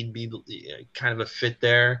know if he'd be kind of a fit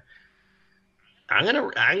there. I'm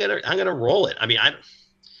gonna roll it. I mean,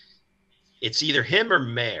 it's either him or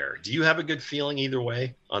Mayer. Do you have a good feeling either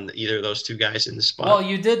way on either of those two guys in the spot? Well,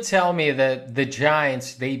 you did tell me that the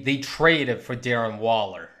Giants, they traded for Darren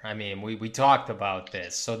Waller. I mean, we talked about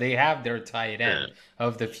this. So they have their tight end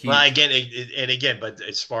of the future. Well, again, but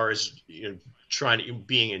as far as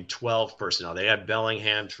being in 12 personnel, they have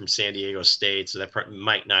Bellingham from San Diego State, so that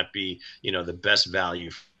might not be, the best value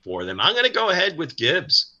for them. I'm going to go ahead with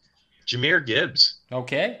Gibbs. Jahmyr Gibbs.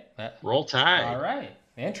 Okay. Roll Tide. All right.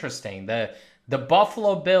 Interesting. The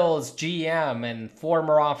Buffalo Bills GM and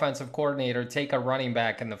former offensive coordinator take a running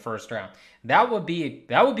back in the first round. That would be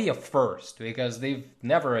a first because they've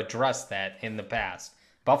never addressed that in the past.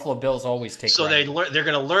 Buffalo Bills always take. So they're going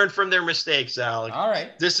to learn from their mistakes, Alex. All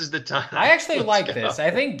right. This is the time. I actually like this.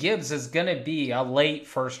 I think Gibbs is going to be a late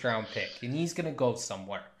first round pick, and he's going to go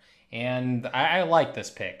somewhere. And I like this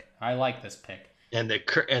pick. And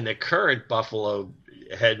the current Buffalo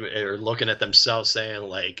head are looking at themselves saying,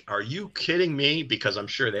 like, are you kidding me? Because I'm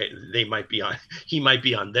sure he might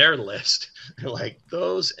be on their list. They're like,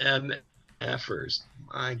 those MFers.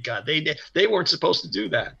 My God, they weren't supposed to do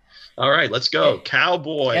that. All right, let's go.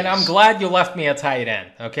 Cowboys. And I'm glad you left me a tight end.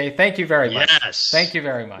 Okay, thank you very much. Yes. Thank you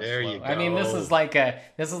very much. There you go. I mean, this is like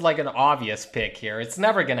an obvious pick here. It's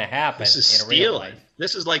never going to happen. This is in real life.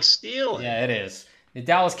 This is like stealing. Yeah, it is. The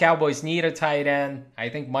Dallas Cowboys need a tight end. I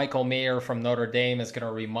think Michael Mayer from Notre Dame is going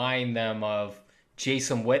to remind them of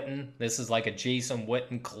Jason Witten. This is like a Jason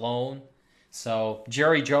Witten clone. So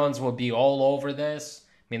Jerry Jones will be all over this.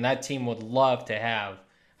 I mean, that team would love to have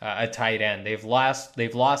a tight end. They've lost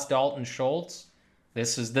Dalton Schultz.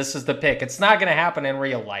 This is the pick. It's not going to happen in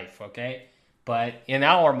real life, okay? But in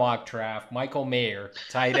our mock draft, Michael Mayer,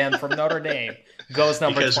 tight end from Notre Dame, goes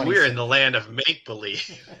number 26. Because we're in the land of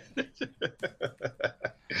make-believe.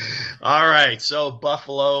 All right, so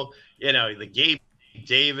Buffalo, the Gabe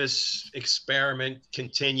Davis experiment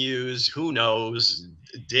continues. Who knows?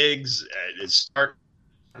 Diggs is starting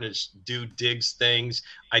to do Diggs things.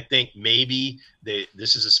 I think maybe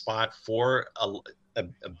this is a spot for a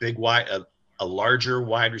big a larger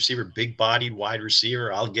wide receiver, big-bodied wide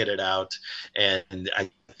receiver. I'll get it out. And I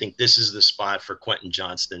think this is the spot for Quentin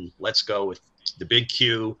Johnston. Let's go with the big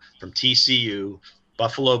Q from TCU,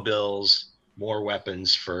 Buffalo Bills, more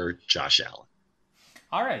weapons for Josh Allen.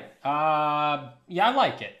 All right. Yeah, I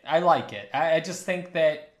like it. I just think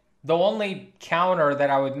that the only counter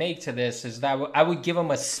that I would make to this is that I would give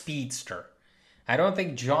him a speedster. I don't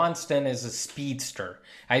think Johnston is a speedster.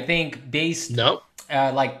 I think based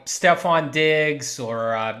like Stephon Diggs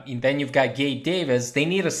or then you've got Gabe Davis, they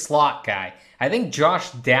need a slot guy. I think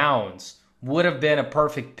Josh Downs would have been a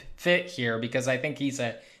perfect fit here because I think he's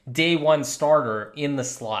a day one starter in the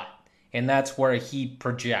slot, and that's where he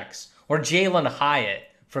projects. Or Jalen Hyatt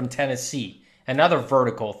from Tennessee, another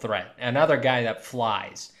vertical threat, another guy that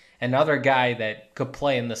flies. another guy that could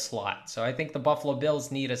play in the slot. So I think the Buffalo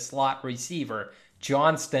Bills need a slot receiver.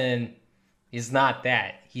 Johnston is not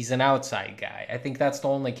that. He's an outside guy. I think that's the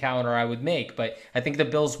only counter I would make, but I think the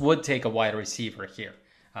Bills would take a wide receiver here.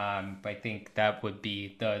 I think that would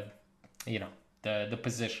be the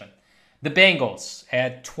position. The Bengals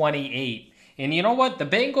at 28. And you know what? The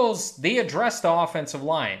Bengals, they addressed the offensive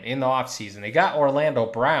line in the offseason. They got Orlando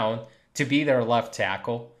Brown to be their left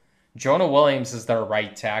tackle. Jonah Williams is their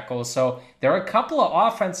right tackle. So there are a couple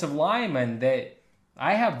of offensive linemen that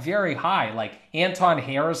I have very high, like Anton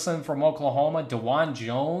Harrison from Oklahoma, DeJuan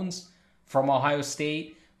Jones from Ohio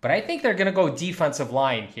State. But I think they're going to go defensive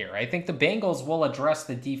line here. I think the Bengals will address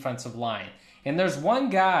the defensive line. And there's one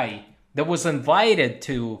guy that was invited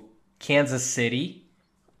to Kansas City,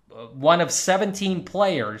 one of 17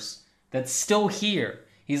 players that's still here.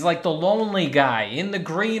 He's like the lonely guy in the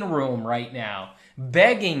green room right now,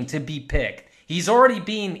 begging to be picked. He's already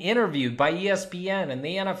being interviewed by ESPN and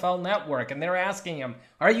the NFL Network, and they're asking him,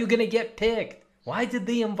 are you going to get picked? Why did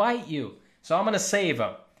they invite you? So I'm going to save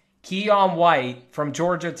him. Keon White from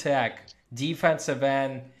Georgia Tech, defensive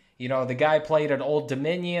end. You know, the guy played at Old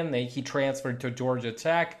Dominion. He transferred to Georgia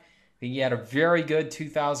Tech. He had a very good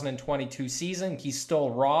 2022 season. He's still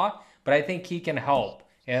raw, but I think he can help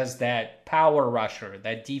as that power rusher,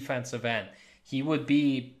 that defensive end. He would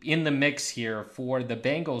be in the mix here for the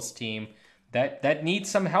Bengals team that needs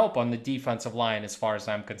some help on the defensive line as far as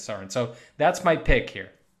I'm concerned. So that's my pick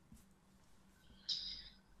here.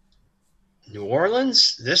 New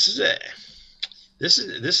Orleans, this is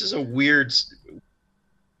a weird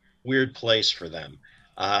place for them.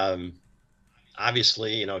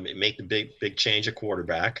 Obviously, you know, make the big change at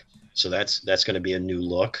quarterback, so that's going to be a new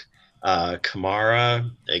look.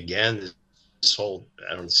 Kamara, again, this whole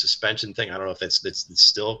suspension thing. I don't know if that's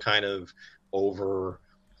still kind of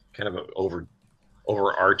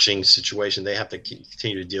overarching situation they have to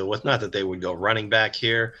continue to deal with. Not that they would go running back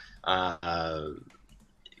here,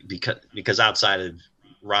 because outside of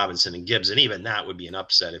Robinson and Gibbs, and even that would be an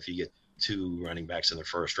upset if you get two running backs in the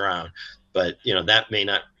first round. But you know that may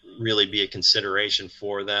not really be a consideration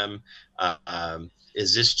for them.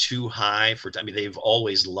 Is this too high for? I mean, they've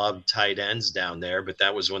always loved tight ends down there, but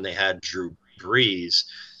that was when they had Drew Brees.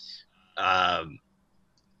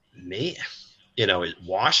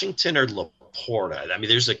 Washington or Laporta. I mean,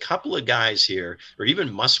 there's a couple of guys here, or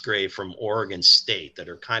even Musgrave from Oregon State, that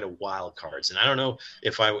are kind of wild cards. And I don't know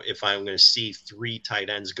if I'm going to see three tight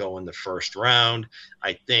ends go in the first round.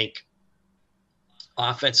 I think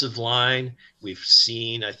offensive line, we've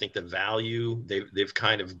seen, I think the value they've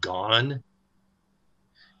kind of gone.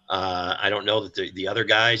 I don't know that the other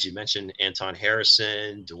guys you mentioned, Anton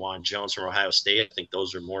Harrison, DeJuan Jones from Ohio State, I think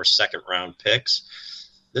those are more second round picks.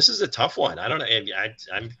 This is a tough one. I don't know.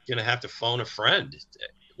 I'm going to have to phone a friend.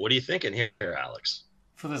 What are you thinking here, Alex?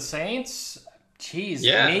 For the Saints, geez,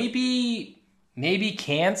 yeah. maybe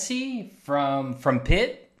Kancey from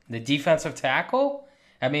Pitt, the defensive tackle.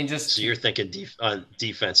 I mean, so you're thinking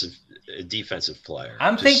defensive player.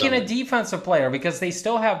 I'm thinking a defensive player because they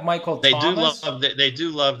still have Michael Thomas. They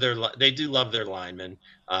do love their linemen.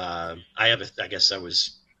 I guess I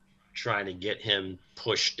was trying to get him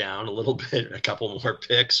pushed down a little bit, a couple more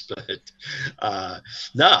picks, but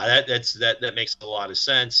that makes a lot of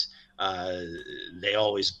sense. They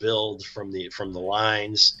always build from the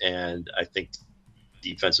lines, and I think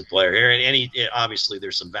defensive player here, and obviously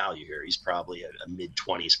there's some value here. He's probably a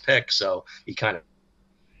mid-20s pick, so he kind of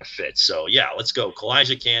fits. So yeah, let's go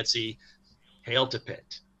Kalijah Kancey. Hail to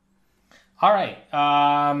Pitt. All right.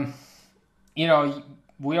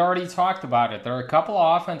 We already talked about it. There are a couple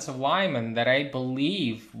of offensive linemen that I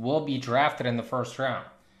believe will be drafted in the first round.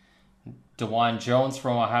 DeJuan Jones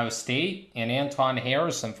from Ohio State and Anton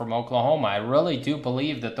Harrison from Oklahoma. I really do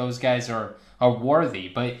believe that those guys are worthy.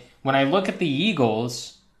 But when I look at the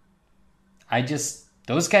Eagles,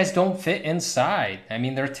 those guys don't fit inside. I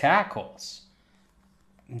mean, they're tackles.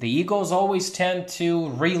 The Eagles always tend to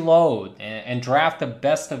reload and draft the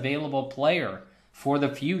best available player for the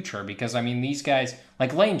future, because I mean, these guys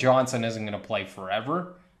like Lane Johnson isn't going to play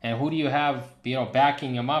forever, and who do you have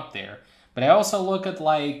backing him up there? But I also look at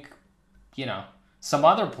some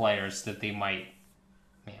other players that they might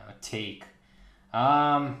take.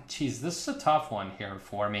 This is a tough one here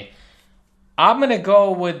for me. I'm going to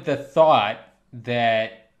go with the thought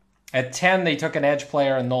that at 10 they took an edge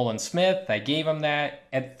player in Nolan Smith. I gave him that.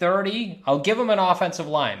 At 30, I'll give him an offensive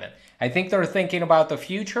lineman. I think they're thinking about the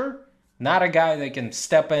future. Not a guy that can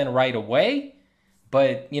step in right away,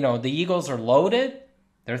 but, the Eagles are loaded.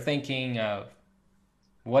 They're thinking of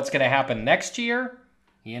what's going to happen next year.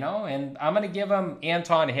 And I'm going to give him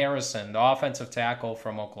Anton Harrison, the offensive tackle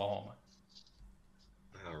from Oklahoma.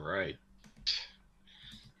 All right.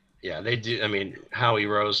 Yeah, they do. I mean, Howie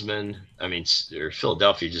Roseman, or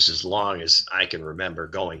Philadelphia, just as long as I can remember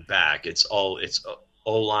going back, it's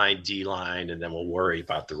O-line, D-line, and then we'll worry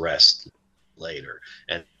about the rest later.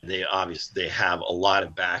 And they have a lot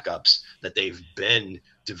of backups that they've been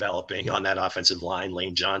developing on that offensive line.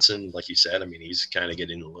 Lane Johnson, like you said, he's kind of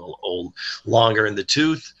getting a little old, longer in the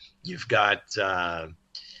tooth. You've got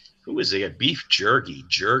who is it? Beef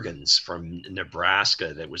Jurgens from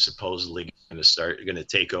Nebraska that was supposedly going to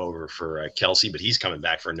take over for Kelsey, but he's coming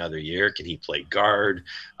back for another year. Can he play guard?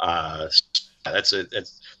 That's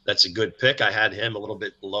a good pick. I had him a little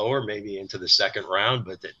bit lower, maybe into the second round,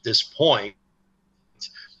 but at this point,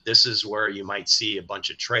 this is where you might see a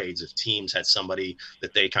bunch of trades if teams had somebody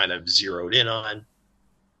that they kind of zeroed in on,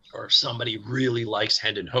 or if somebody really likes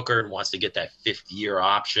Hendon Hooker and wants to get that fifth-year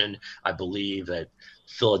option. I believe that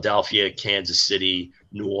Philadelphia, Kansas City,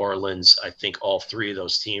 New Orleans, I think all three of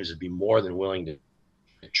those teams would be more than willing to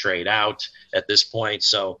trade out at this point.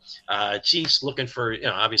 So Chiefs looking for,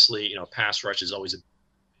 obviously, pass rush is always a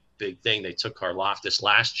big thing. They took Karlaftis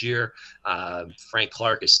last year. Frank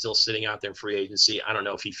Clark is still sitting out there in free agency. I don't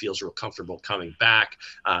know if he feels real comfortable coming back.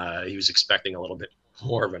 He was expecting a little bit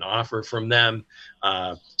more of an offer from them.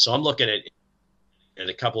 So I'm looking at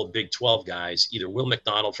a couple of Big 12 guys, either Will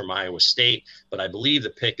McDonald from Iowa State, but I believe the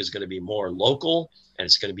pick is going to be more local, and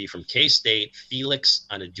it's going to be from K-State, Felix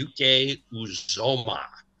Anaduke Uzoma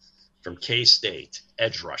from K-State,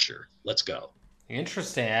 edge rusher. Let's go.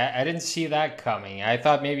 Interesting. I didn't see that coming. I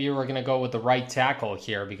thought maybe you were going to go with the right tackle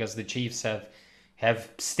here because the Chiefs have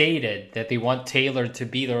stated that they want Taylor to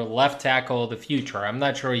be their left tackle of the future. I'm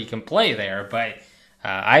not sure he can play there, but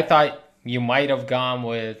I thought you might have gone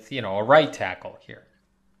with, a right tackle here.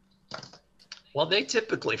 Well, they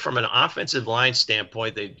typically, from an offensive line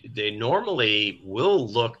standpoint, they normally will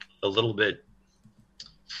look a little bit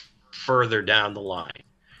further down the line.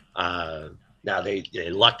 Now they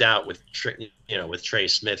lucked out with Trey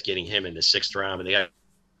Smith, getting him in the sixth round, and they got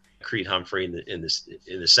Creed Humphrey in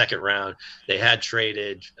the second round. They had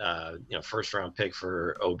traded first round pick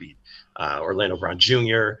for Orlando Brown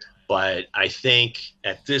Jr. But I think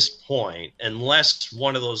at this point, unless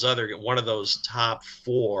one of those top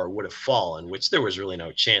four would have fallen, which there was really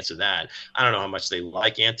no chance of that. I don't know how much they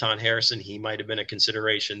like Anton Harrison. He might have been a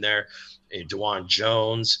consideration there. DeJuan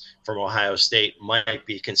Jones from Ohio State might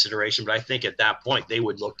be a consideration, but I think at that point they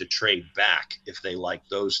would look to trade back if they like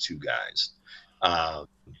those two guys.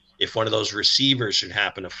 If one of those receivers should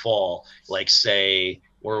happen to fall, like say,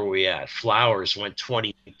 where were we at? Flowers went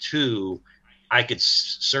 22. I could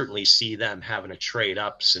certainly see them having a trade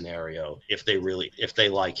up scenario if they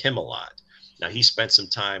like him a lot. Now, he spent some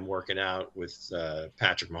time working out with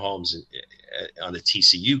Patrick Mahomes on the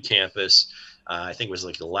TCU campus. I think it was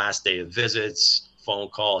like the last day of visits, phone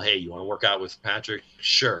call. Hey, you want to work out with Patrick?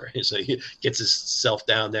 Sure. So he gets himself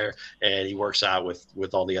down there and he works out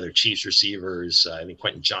with all the other Chiefs receivers. I mean,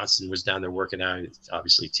 Quentin Johnston was down there working out,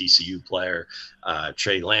 obviously TCU player.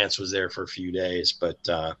 Trey Lance was there for a few days, but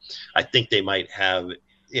I think they might have,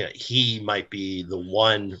 he might be the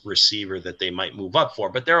one receiver that they might move up for,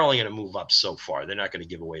 but they're only going to move up so far. They're not going to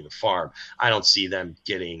give away the farm. I don't see them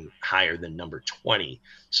getting higher than number 20.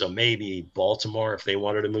 So maybe Baltimore if they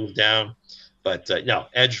wanted to move down. But no,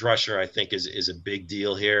 edge rusher I think is a big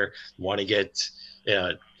deal here. Want to get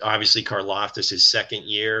obviously Karlaftis his second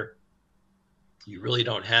year. You really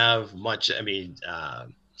don't have much. I mean,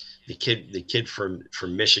 the kid from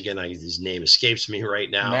Michigan, his name escapes me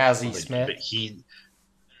right now. Mazi Smith.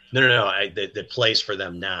 But that plays for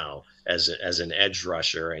them now as an edge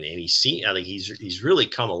rusher, and he's really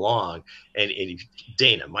come along. And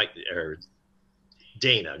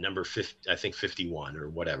Dana, number 50, I think 51 or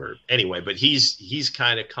whatever. Anyway, but he's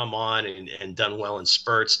kind of come on and done well in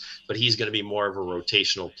spurts, but he's going to be more of a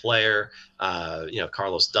rotational player.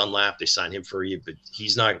 Carlos Dunlap, they signed him for a year, but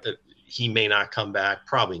he may not come back,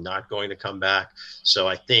 probably not going to come back. So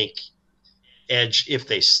I think edge, if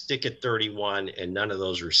they stick at 31 and none of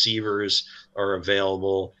those receivers are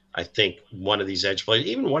available, I think one of these edge players,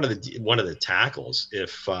 even one of the tackles,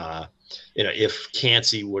 if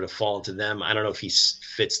Kancey would have fallen to them, I don't know if he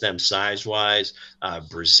fits them size-wise.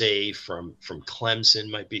 Brzee from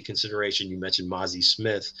Clemson might be a consideration. You mentioned Mazi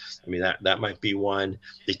Smith. I mean, that might be one.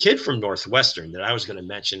 The kid from Northwestern that I was going to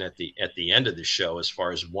mention at the end of the show, as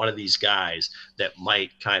far as one of these guys that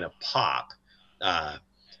might kind of pop,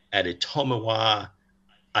 Adetomiwa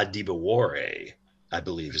Adibawore I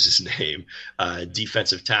believe is his name,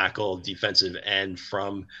 defensive tackle, defensive end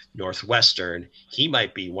from Northwestern. He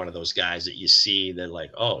might be one of those guys that you see that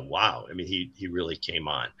like, oh, wow. I mean, he really came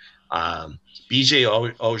on.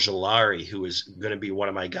 BJ Ojulari, who is going to be one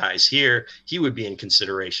of my guys here, he would be in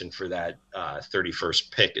consideration for that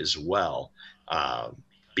 31st pick as well.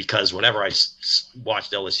 Because whenever I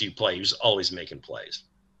watched LSU play, he was always making plays.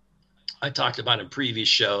 I talked about in previous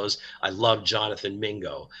shows, I love Jonathan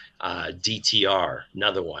Mingo, DTR,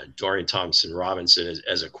 another one, Dorian Thompson-Robinson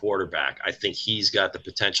as a quarterback. I think he's got the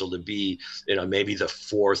potential to be, maybe the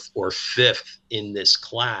 4th or 5th in this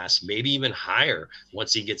class, maybe even higher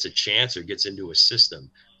once he gets a chance or gets into a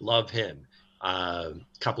system. Love him.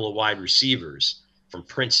 Couple of wide receivers from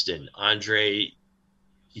Princeton, Andre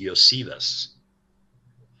Iosivas.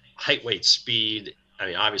 Height, weight, speed. I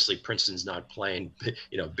mean, obviously Princeton's not playing,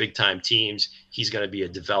 big time teams. He's going to be a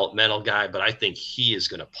developmental guy, but I think he is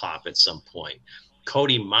going to pop at some point.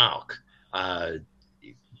 Cody Mauch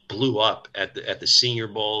blew up at the Senior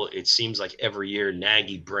Bowl. It seems like every year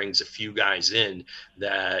Nagy brings a few guys in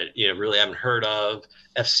that really haven't heard of.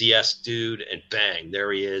 FCS dude, and bang,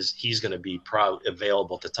 there he is. He's going to be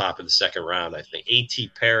available at the top of the 2nd round, I think. A.T.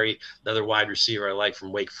 Perry, another wide receiver I like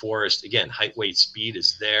from Wake Forest. Again, height, weight, speed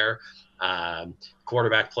is there.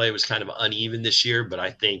 Quarterback play was kind of uneven this year, but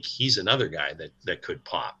I think he's another guy that could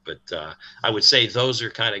pop. But I would say those are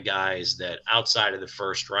kind of guys that outside of the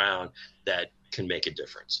 1st round that can make a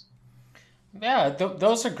difference. Yeah,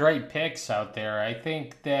 those are great picks out there. I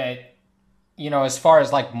think that, as far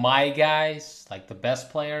as like my guys, like the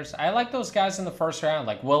best players, I like those guys in the 1st round,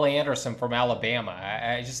 like Will Anderson from Alabama.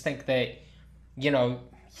 I just think that,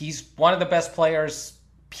 he's one of the best players,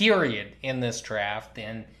 period, in this draft.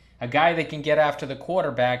 And a guy that can get after the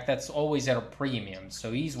quarterback, that's always at a premium.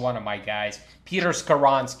 So he's one of my guys. Peter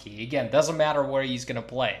Skoronski, again, doesn't matter where he's going to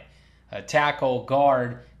play. A tackle,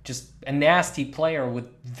 guard, just a nasty player with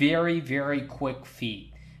very, very quick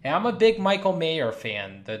feet. And I'm a big Michael Mayer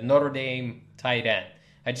fan, the Notre Dame tight end.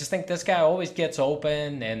 I just think this guy always gets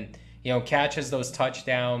open and, catches those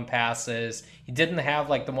touchdown passes. He didn't have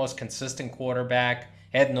like the most consistent quarterback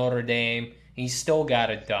at Notre Dame. He still got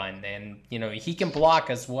it done, and he can block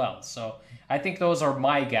as well. So I think those are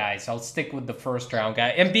my guys. I'll stick with the 1st round guy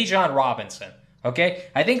and Bijan Robinson. Okay,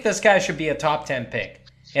 I think this guy should be a top 10 pick,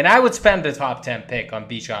 and I would spend the top 10 pick on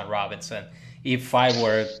Bijan Robinson if I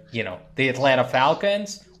were the Atlanta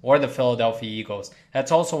Falcons or the Philadelphia Eagles.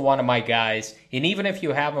 That's also one of my guys, and even if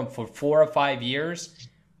you have him for 4 or 5 years,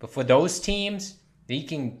 but for those teams, he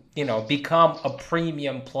can become a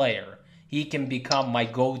premium player. He can become my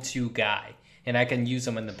go-to guy. And I can use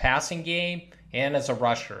him in the passing game and as a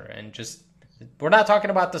rusher. And just, we're not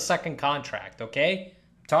talking about the 2nd contract, okay?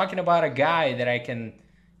 I'm talking about a guy that I can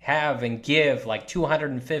have and give like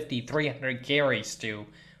 250, 300 carries to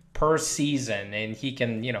per season. And he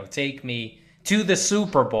can, take me to the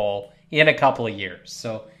Super Bowl in a couple of years.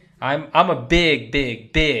 So I'm a big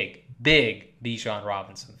Bijan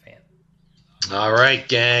Robinson fan. All right,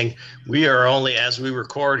 gang. We are only, as we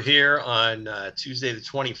record here on Tuesday the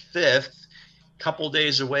 25th, couple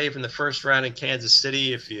days away from the 1st round in Kansas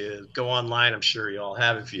City. If you go online, I'm sure you all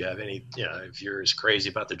have. If you have any, if you're as crazy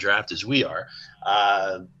about the draft as we are,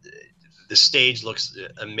 the stage looks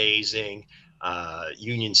amazing.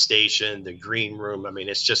 Union Station, the green room. I mean,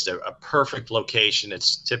 it's just a perfect location.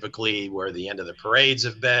 It's typically where the end of the parades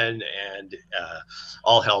have been, and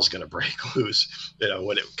all hell's going to break loose,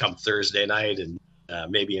 when it comes Thursday night and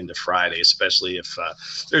maybe into Friday, especially if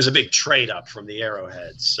there's a big trade up from the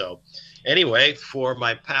Arrowhead. So anyway, for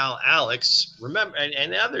my pal Alex, remember,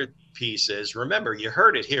 and the other piece is, remember, you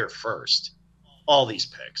heard it here first. All these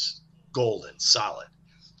picks, golden, solid.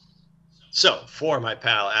 So for my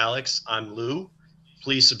pal Alex, I'm Lou.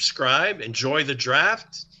 Please subscribe. Enjoy the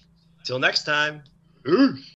draft. Till next time. Peace.